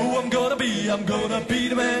 yeah, I know I'm gonna be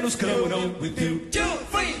the man who's growing old with you. 2,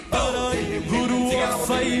 3, but I would walk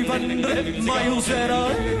 500 miles and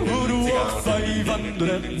I would walk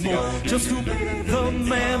 500 more just to be the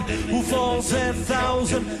man who falls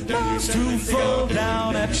 1,000 miles to fall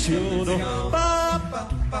down at your door. Ba,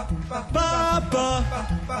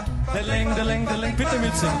 deling, bitte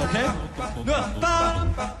mitsingen, okay?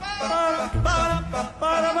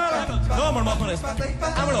 Nochmal machen wir das.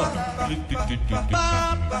 Einmal noch.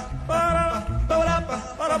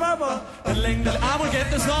 Deling, I will get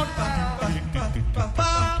this song.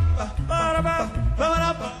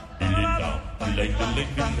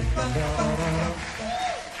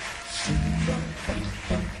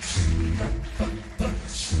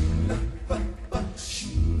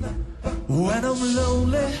 When I'm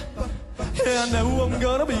lonely, yeah, I know I'm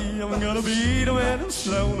gonna be the man who's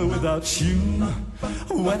lonely without you.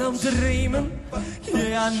 When I'm dreaming,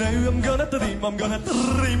 yeah, I know I'm gonna dream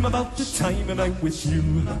about the time and I'm with you.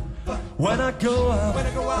 When I go out,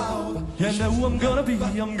 yeah, I know I'm gonna be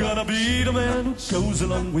the man who goes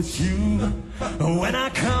along with you. When I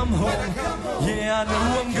come home, yeah, I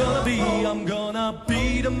know I'm gonna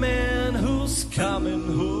be the man who's coming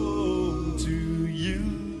home to you.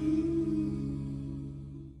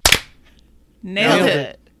 Nailed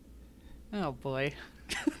it. Oh, boy.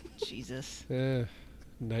 Jesus.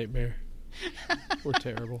 Nightmare. We're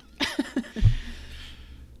terrible.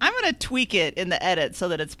 I'm going to tweak it in the edit so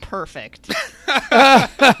that it's perfect.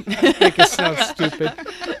 Make it sound stupid.